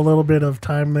 There was a little bit of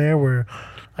time there where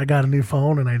I got a new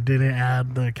phone and I didn't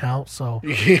add the account, so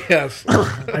Yes.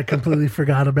 I completely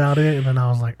forgot about it. And then I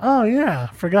was like, oh yeah,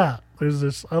 forgot. There's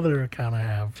this other account I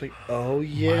have. It's like, oh Might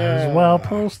yeah. as well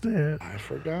post it. I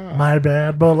forgot. My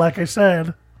bad. But like I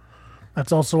said,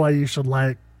 that's also why you should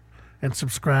like and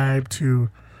subscribe to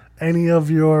any of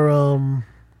your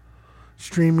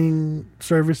streaming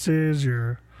services,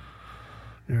 your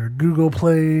Google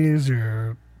Plays,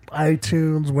 your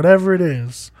iTunes, whatever it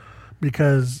is,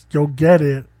 because you'll get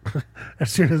it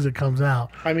as soon as it comes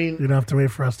out. I mean, You don't have to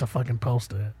wait for us to fucking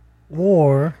post it.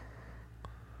 Or if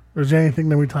there's anything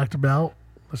that we talked about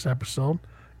this episode,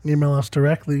 email us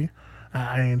directly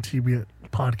at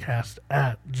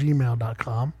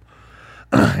intbpodcast@gmail.com.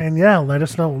 And yeah, let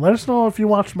us know. Let us know if you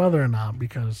watched Mother or not,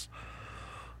 because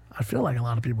I feel like a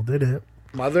lot of people did it.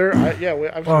 Mother. I've seen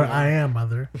Or it. I am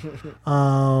Mother.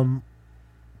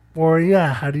 Or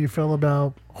yeah, how do you feel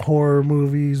about horror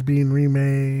movies being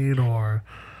remade, or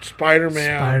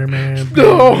Spider-Man. Spider-Man?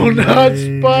 No, being not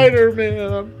remade,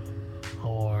 Spider-Man.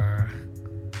 or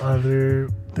other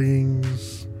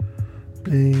things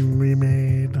being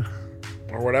remade?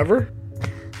 Or whatever.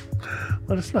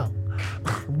 Let us know.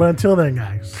 But until then,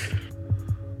 guys,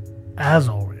 as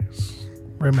always,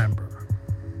 remember,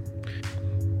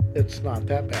 It's not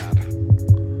that bad.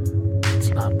 it's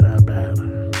not that bad.